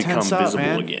 I'd become tense up, visible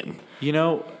man. again?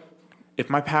 If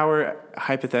my power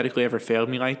hypothetically ever failed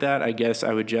me like that, I guess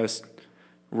I would just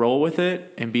roll with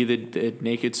it and be the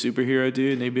naked superhero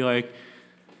dude. And they'd be like,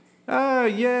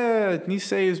 yeah, he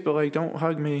saves, but like, don't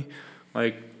hug me.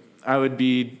 Like, I would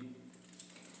be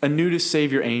a nudist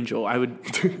savior angel. I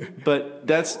would, but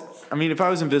if I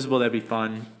was invisible, that'd be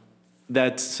fun.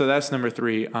 That's number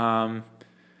 3.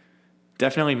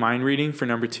 Definitely mind reading for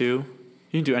number 2.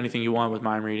 You can do anything you want with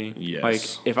mind reading. Yes. Like,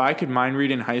 if I could mind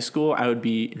read in high school, I would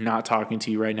be not talking to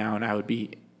you right now, and I would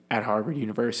be at Harvard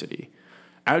University.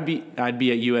 I'd be at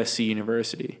USC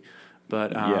University.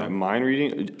 But mind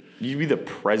reading. You'd be the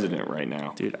president right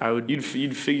now, dude.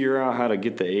 You'd figure out how to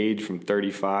get the age from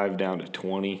 35 down to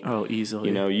 20. Oh,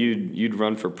 easily. You'd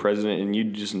run for president, and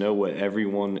you'd just know what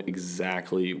everyone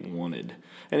exactly wanted.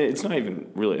 And it's not even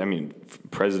really.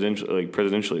 Presidentially,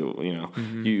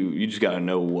 Mm-hmm. you just got to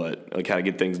know how to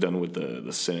get things done with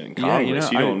the Senate and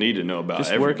Congress. You don't need to know about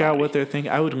just everybody. work out what they're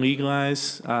thinking. I would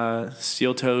legalize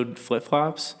steel-toed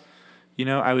flip-flops.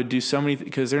 I would do so many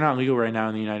because they're not legal right now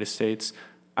in the United States.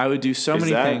 I would do so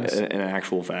many things. Is that an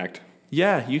actual fact?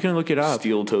 Yeah, you can look it up.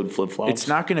 Steel-toed flip-flops? It's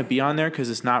not going to be on there because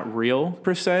it's not real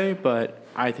per se, but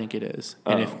I think it is.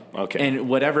 Okay. And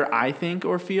whatever I think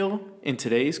or feel in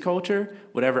today's culture,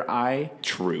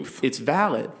 Truth. it's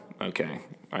valid. Okay.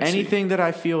 Anything that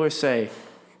I feel or say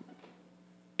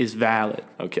is valid.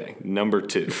 Okay. Number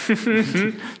 2.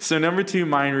 So number 2,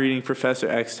 mind reading, Professor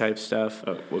X type stuff.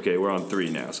 Oh, okay, we're on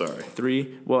 3 now. Sorry.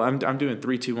 3. Well, I'm doing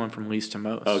 3, 2, 1 from least to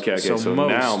most. Okay. So most,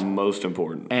 now most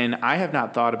important. And I have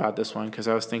not thought about this one because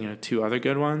I was thinking of 2 other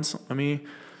good ones. Let me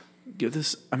give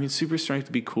this. Super strength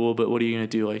would be cool, but what are you gonna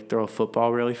do? Like throw a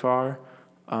football really far?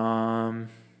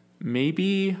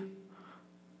 Maybe.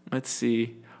 Let's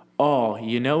see. Oh,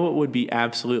 what would be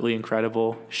absolutely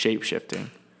incredible?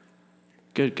 Shape-shifting.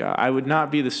 Good God. I would not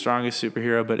be the strongest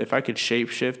superhero, but if I could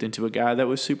shapeshift into a guy that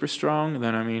was super strong,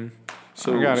 then I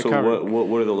got it covered.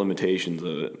 What are the limitations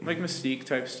of it? Like Mystique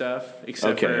type stuff,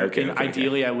 except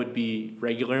ideally I would be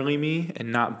regularly me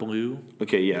and not blue.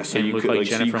 Okay, yeah. So you could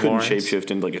you couldn't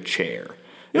shapeshift into like a chair.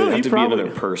 It would have to be another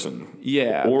person.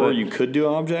 Yeah. Or you could do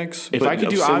objects. If I could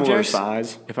do objects,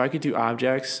 size. If I could do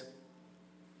objects,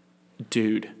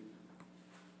 dude,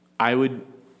 I'd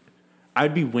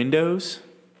be Windows.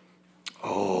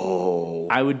 Oh.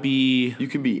 I would be. You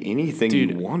could be anything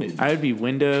you wanted. I would be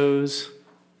Windows.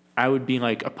 I would be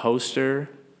like a poster.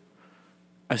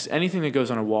 Anything that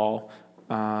goes on a wall.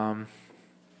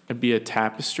 It'd be a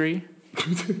tapestry.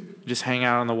 Just hang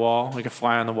out on the wall like a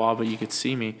fly on the wall, but you could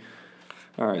see me.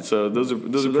 All right, so those are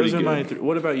pretty good. My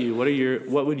what about you?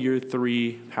 What would your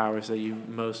 3 powers that you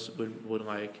most would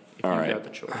like if you got the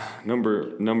choice?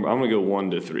 Number I'm gonna go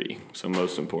 1 to 3. So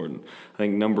most important. I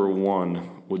think number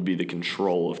 1 would be the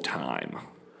control of time.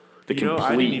 I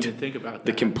didn't even think about that.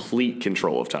 The complete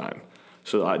control of time.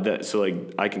 So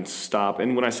I can stop.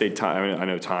 And when I say time, I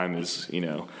know time is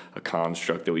a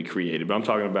construct that we created, but I'm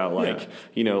talking about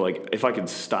if I could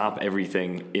stop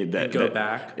everything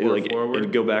back or forward,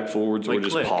 and go back forwards or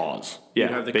just click. Pause.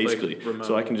 Yeah, basically.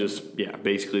 So I can just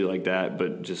basically like that,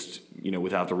 but just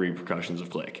without the repercussions of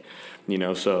click.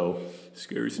 So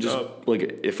scary stuff. Just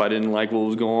like if I didn't like what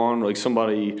was going on, like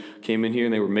somebody came in here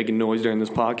and they were making noise during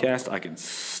this podcast, I could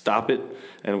stop it.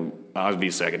 And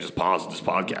obviously, I could just pause this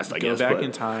podcast, I guess. Go back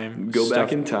in time. Go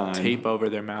back in time. Tape over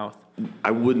their mouth.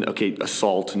 I wouldn't. Okay,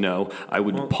 assault, no. I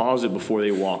would pause it before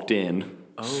they walked in,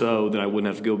 so then I wouldn't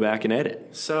have to go back and edit.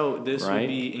 So this would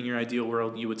be, in your ideal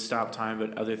world, you would stop time,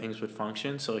 but other things would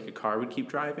function? So like a car would keep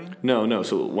driving? No.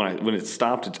 So when it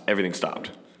stopped, everything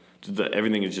stopped.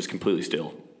 Everything is just completely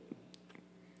still.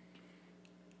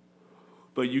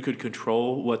 But you could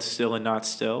control what's still and not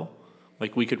still?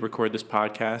 Like we could record this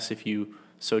podcast if you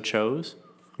so chose?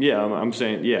 Yeah, I'm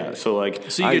saying, yeah. So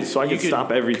like, I could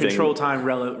stop everything. Control time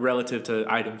relative to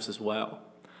items as well.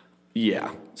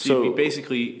 Yeah. So you'd be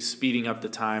basically speeding up the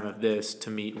time of this to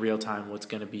meet real time what's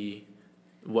going to be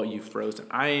what you've frozen.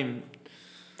 I am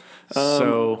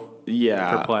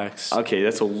perplexed. Okay,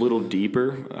 that's a little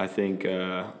deeper, I think.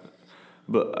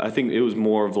 But I think it was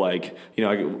more of like,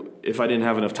 if I didn't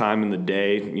have enough time in the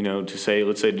day, let's say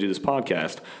to do this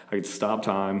podcast, I could stop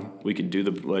time. We could do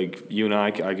you and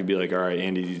I could be like, all right,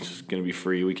 Andy's going to be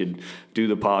free. We could do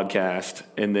the podcast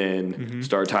and then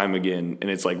start time again. And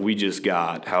it's like, we just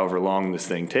got however long this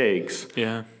thing takes.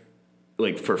 Yeah.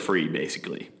 Like for free,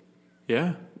 basically.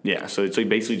 Yeah. Yeah. So it's like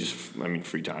basically just,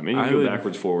 free time. And you go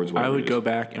backwards, forwards. I would go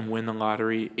back and win the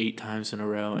lottery 8 times in a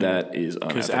row. That is unethical.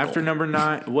 Because after number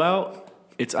 9,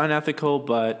 it's unethical,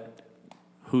 but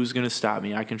who's going to stop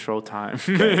me? I control time.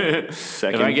 Okay. If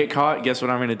I get caught, guess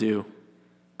what I'm going to do?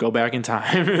 Go back in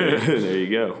time. There you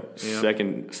go. Yeah.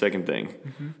 Second thing,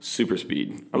 super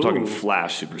speed. I'm talking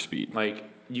flash super speed. Like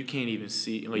you can't even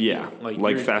see.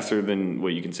 Like faster than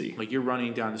what you can see. Like you're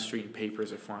running down the street and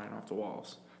papers are flying off the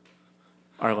walls.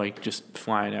 Or like just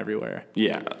flying everywhere.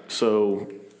 Yeah. So,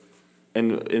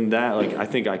 and in that, I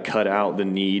think I cut out the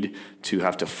need to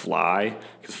have to fly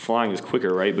because flying is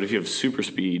quicker, right? But if you have super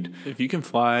speed, if you can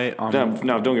fly on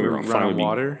no, don't get me wrong. Flying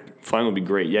would be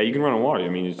great. Yeah, you can run on water.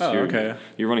 Okay.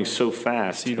 You're running so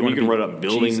fast. So you can run up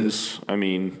buildings. Jesus.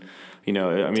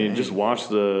 Just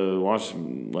watch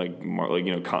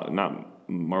not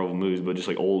Marvel movies, but just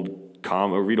like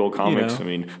read old comics.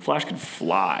 Flash could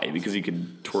fly because he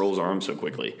could twirl his arms so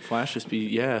quickly. Flash just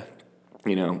yeah.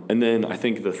 And then I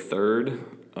think the third,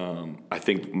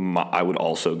 I would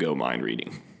also go mind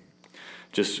reading.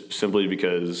 Just simply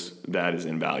because that is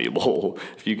invaluable.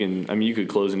 If you can, you could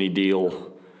close any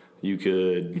deal. You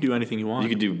could do anything you want. You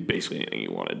could do basically anything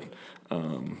you wanted.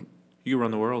 You could run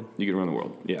the world. You could run the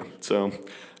world, yeah. So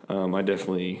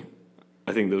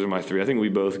I think those are my 3. I think we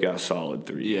both got solid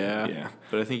 3. Yeah.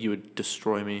 But I think you would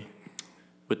destroy me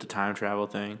with the time travel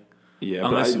thing.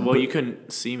 Yeah. You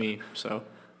couldn't see me, so.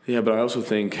 Yeah, but I also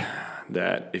think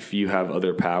that if you have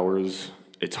other powers,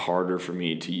 it's harder for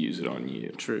me to use it on you.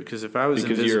 True, because if I was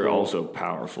invisible, you're also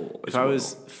powerful. If I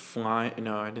was flying,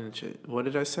 no, I didn't. What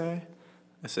did I say?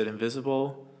 I said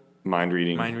invisible, mind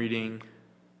reading,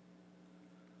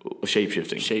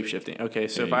 shape-shifting. Okay,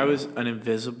 so if I was an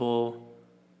invisible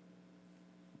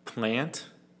plant,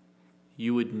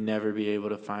 you would never be able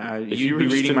to find. If you were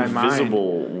reading my mind.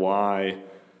 Why?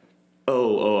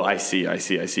 Oh, I see.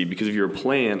 Because if you're a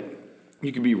plant,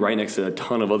 you could be right next to a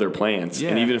ton of other plants. Yeah.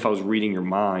 And even if I was reading your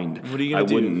mind, what are you gonna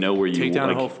do? Wouldn't know where you take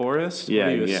down a whole forest? Yeah,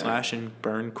 what are you, a slash and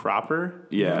burn cropper?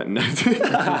 Yeah.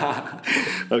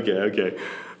 Okay,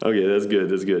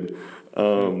 that's good.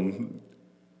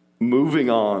 Moving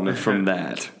on from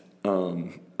that,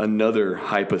 another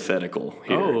hypothetical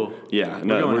here. Oh. Yeah.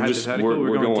 No,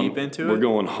 we're going deep into it? We're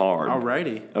going hard.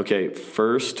 Alrighty. Okay,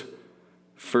 first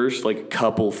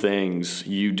couple things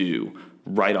you do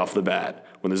right off the bat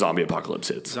when the zombie apocalypse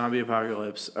hits. Zombie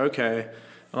apocalypse. Okay.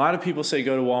 A lot of people say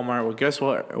go to Walmart. Well, guess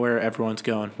what? Where everyone's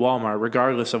going? Walmart,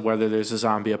 regardless of whether there's a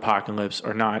zombie apocalypse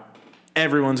or not.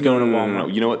 Everyone's going to Walmart. No.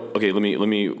 You know what? Okay, let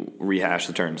me rehash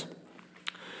the terms.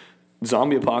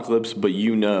 Zombie apocalypse, but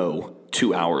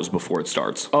 2 hours before it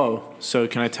starts. Oh, so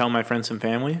can I tell my friends and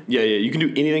family? Yeah. You can do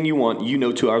anything you want.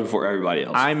 2 hours before everybody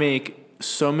else. I make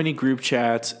so many group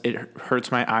chats, it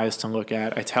hurts my eyes to look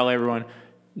at. I tell everyone,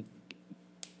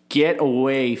 get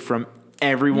away from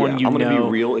everyone you know. I'm going to be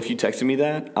real. If you texted me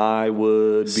that, I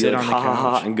would be sit like,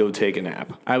 ha, and go take a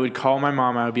nap. I would call my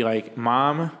mom. I would be like,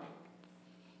 Mom,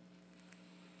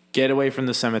 get away from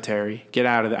the cemetery. Get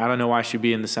out of it. I don't know why she'd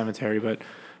be in the cemetery, but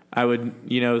I would,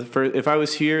 if I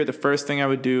was here, the first thing I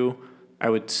would do, I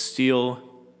would steal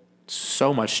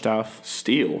so much stuff.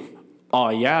 Steal? Oh,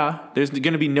 yeah. There's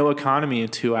going to be no economy in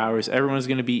 2 hours. Everyone's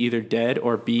going to be either dead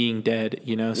or being dead,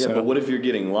 Yeah, so. but what if you're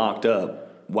getting locked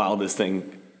up while this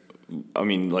thing,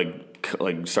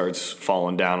 starts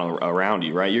falling down around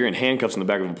you, right? You're in handcuffs in the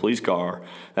back of a police car.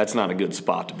 That's not a good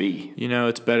spot to be.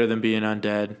 It's better than being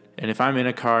undead. And if I'm in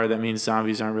a car, that means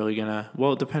zombies aren't really going to,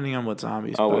 well, depending on what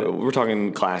zombies. Oh, we're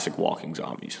talking classic walking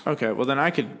zombies. Okay, well then I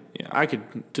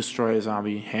could destroy a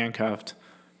zombie handcuffed.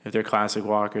 If they're classic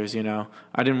walkers, I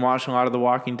didn't watch a lot of The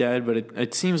Walking Dead, but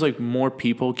it seems like more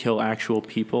people kill actual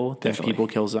people than people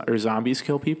kill or zombies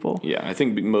kill people. Yeah, I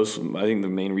think the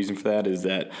main reason for that is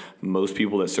that most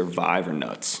people that survive are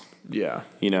nuts. Yeah.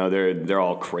 They're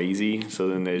all crazy. So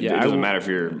then it doesn't matter if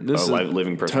you're a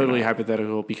living person. Totally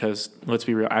hypothetical, because let's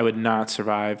be real, I would not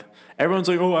survive. Everyone's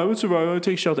like, oh, I would survive. I would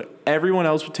take shelter. Everyone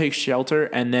else would take shelter,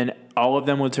 and then all of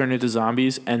them would turn into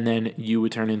zombies, and then you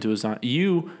would turn into a zombie.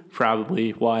 You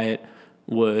probably, Wyatt,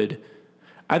 would.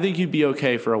 I think you'd be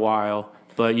okay for a while,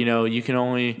 but you can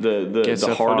only get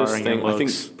so hardest far thing. I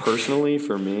think personally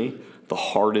for me, the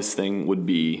hardest thing would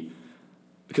be,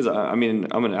 because I'm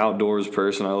an outdoors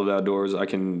person. I live outdoors. I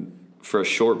can, for a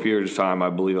short period of time, I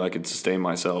believe I could sustain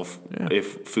myself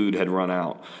if food had run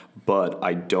out. But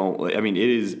I don't. It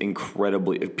is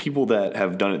incredibly. People that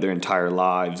have done it their entire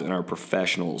lives and are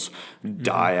professionals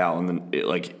die out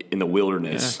in the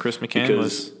wilderness. Yeah, Chris McCann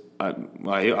was.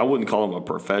 I wouldn't call him a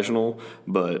professional,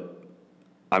 but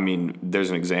there's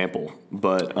an example.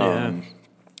 But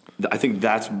I think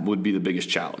that would be the biggest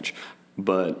challenge.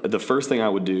 But the first thing I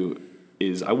would do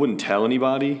is I wouldn't tell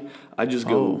anybody. I just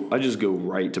go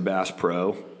right to Bass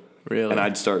Pro. Really? And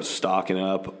I'd start stocking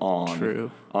up on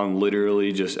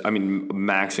literally just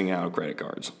maxing out credit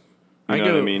cards. You know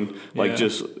what I mean? Like,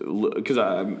 just because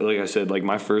like I said, like,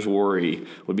 my first worry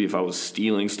would be if I was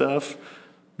stealing stuff,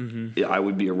 I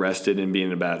would be arrested and be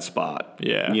in a bad spot.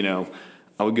 Yeah.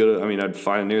 I would go to, I'd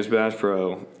find the nearest Bass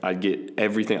Pro. I'd get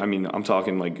everything. I'm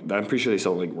talking like, I'm pretty sure they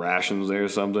sell like rations there or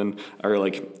something, or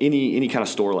like any kind of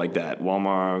store like that,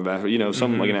 Walmart, Bass Pro,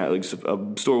 something like that, like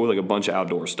a store with like a bunch of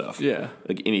outdoor stuff. Yeah.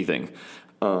 Like anything.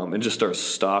 And just start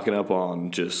stocking up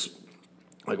on just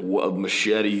like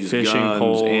machetes, fishing guns,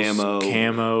 poles, ammo,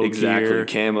 camo, exactly,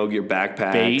 camo gear,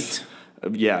 backpacks, bait.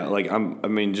 Yeah, like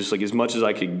just like as much as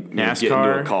I could NASCAR, get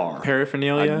into a car,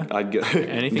 paraphernalia, I'd go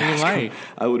anything NASCAR, you like.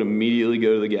 I would immediately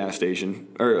go to the gas station,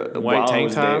 or while I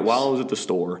was at the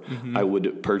store, I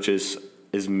would purchase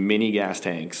as many gas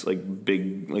tanks, like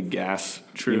big like gas,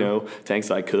 tanks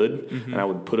I could, and I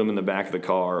would put them in the back of the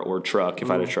car or truck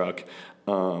if I had a truck.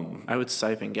 I would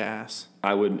siphon gas.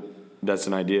 That's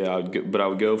an idea. I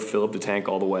would go fill up the tank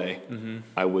all the way.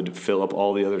 I would fill up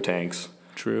all the other tanks.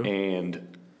 True. And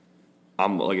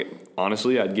I'm like,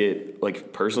 honestly, I'd get,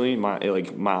 like, personally, my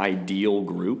ideal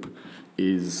group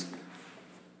is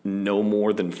no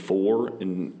more than 4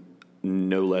 and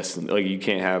no less than, like, you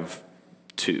can't have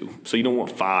 2. So you don't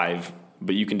want 5,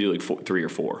 but you can do like 3 or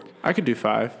 4. I could do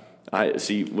 5. I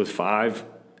see with 5,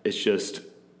 it's just,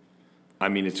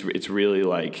 it's really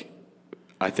like,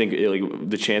 I think like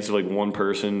the chance of like one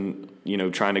person,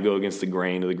 trying to go against the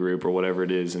grain of the group or whatever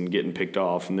it is and getting picked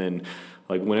off, and then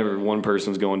like whenever one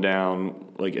person's going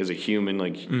down, like as a human,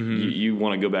 like you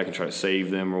want to go back and try to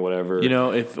save them or whatever.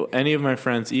 If any of my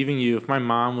friends, even you, if my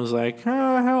mom was like,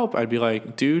 help, I'd be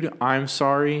like, dude, I'm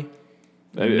sorry.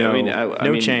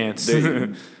 No chance.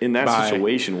 In that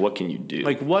situation, what can you do?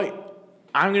 Like, what?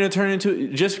 I'm going to turn into,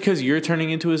 just because you're turning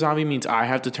into a zombie means I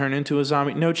have to turn into a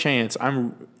zombie? No chance.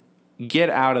 Get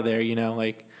out of there,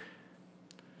 like,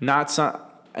 not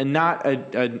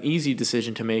an easy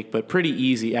decision to make, but pretty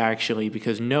easy actually,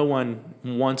 because no one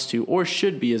wants to or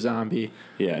should be a zombie.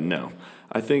 Yeah, no.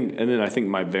 I think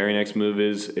my very next move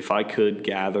is, if I could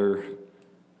gather,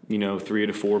 3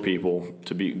 to 4 people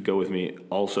to go with me,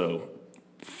 also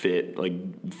fit,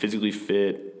 like physically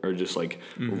fit, or just like,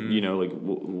 like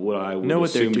what I would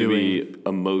assume to be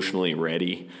emotionally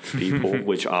ready people,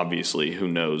 which obviously who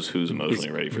knows who's emotionally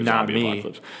ready for zombie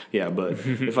apocalypse. Yeah, but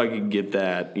if I could get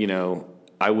that,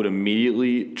 I would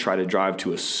immediately try to drive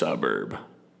to a suburb,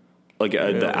 like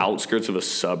the outskirts of a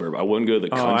suburb. I wouldn't go to the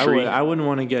country. I wouldn't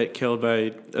want to get killed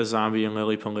by a zombie in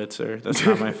Lily Pulitzer. That's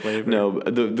not my flavor. No,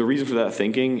 the reason for that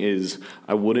thinking is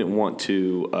I wouldn't want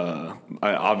to.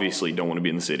 I obviously don't want to be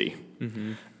in the city,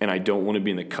 and I don't want to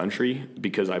be in the country,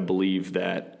 because I believe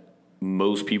that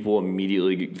most people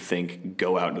immediately think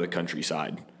go out to the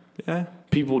countryside. Yeah,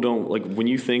 people don't, like, when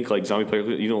you think like zombie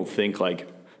apocalypse, you don't think like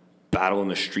battle in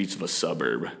the streets of a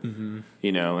suburb, and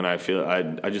I feel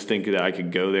I just think that I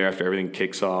could go there after everything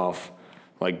kicks off,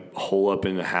 like hole up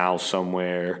in the house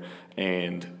somewhere,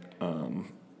 and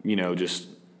just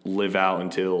live out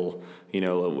until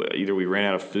either we ran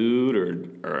out of food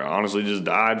or honestly just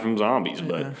died from zombies.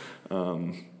 But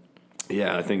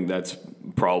I think that's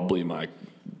probably my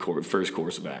first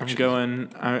course of action.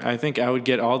 I think I would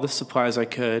get all the supplies I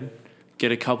could,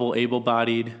 get a couple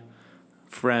able-bodied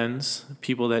friends,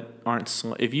 people that aren't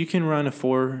if you can run a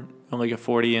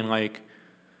 40 in like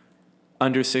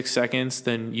under 6 seconds,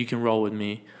 then you can roll with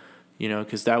me,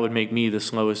 because that would make me the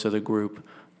slowest of the group,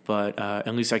 but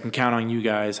at least I can count on you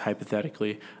guys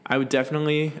hypothetically. I would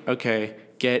definitely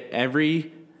get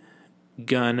every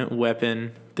gun,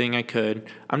 weapon thing I could.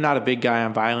 I'm not a big guy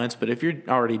on violence, but if you're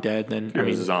already dead, then you're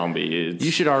a zombie.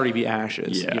 You should already be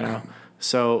ashes.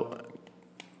 So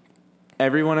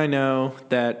everyone I know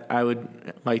that I would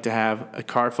like to have a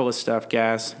car full of stuff,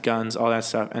 gas, guns, all that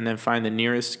stuff, and then find the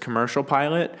nearest commercial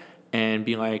pilot and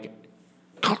be like,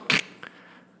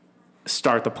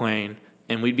 start the plane.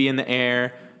 And we'd be in the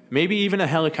air, maybe even a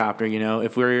helicopter,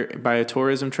 if we're by a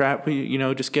tourism trap, we,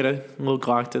 just get a little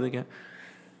Glock to the gun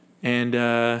and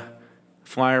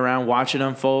fly around, watch it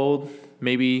unfold.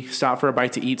 Maybe stop for a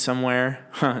bite to eat somewhere.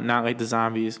 Not like the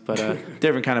zombies, but a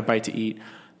different kind of bite to eat.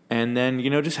 And then,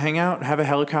 just hang out, have a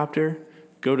helicopter,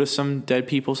 go to some dead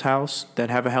people's house that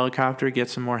have a helicopter, get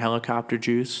some more helicopter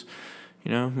juice,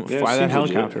 fly that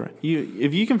helicopter.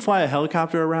 If you can fly a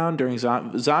helicopter around during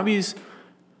zombies,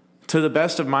 to the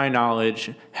best of my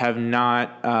knowledge, have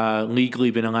not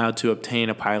legally been allowed to obtain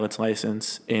a pilot's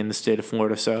license in the state of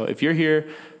Florida. So if you're here,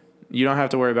 you don't have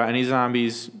to worry about any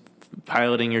zombies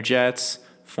piloting your jets,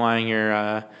 flying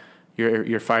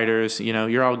your fighters.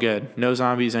 You're all good. No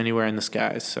zombies anywhere in the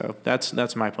skies. So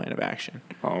that's my plan of action.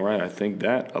 All right, I think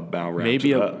that about wraps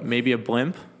it up. Maybe a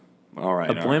blimp. All right,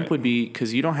 a blimp would be,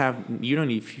 because you don't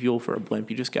need fuel for a blimp.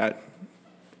 You just got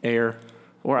air.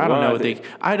 Or I don't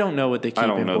know what they keep in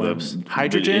blimps.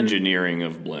 Hydrogen? The engineering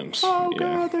of blimps. Oh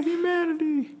God, the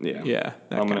humanity. Yeah.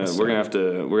 We're gonna have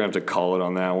to call it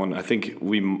on that one. I think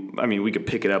we could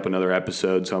pick it up another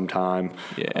episode sometime.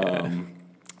 Yeah.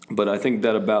 But I think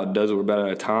that about does it. We're about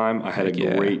out of time. I had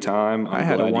a great time. I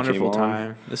had a wonderful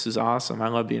time. This is awesome. I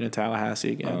love being in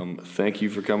Tallahassee again. Thank you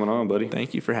for coming on, buddy.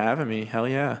 Thank you for having me. Hell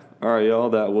yeah. All right, y'all.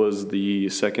 That was the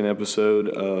second episode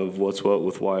of What's What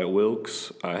with Wyatt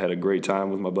Wilkes. I had a great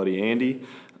time with my buddy Andy.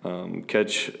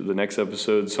 Catch the next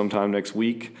episode sometime next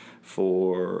week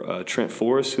for Trent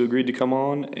Forrest, who agreed to come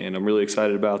on, and I'm really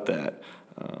excited about that.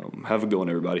 Have a good one,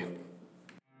 everybody.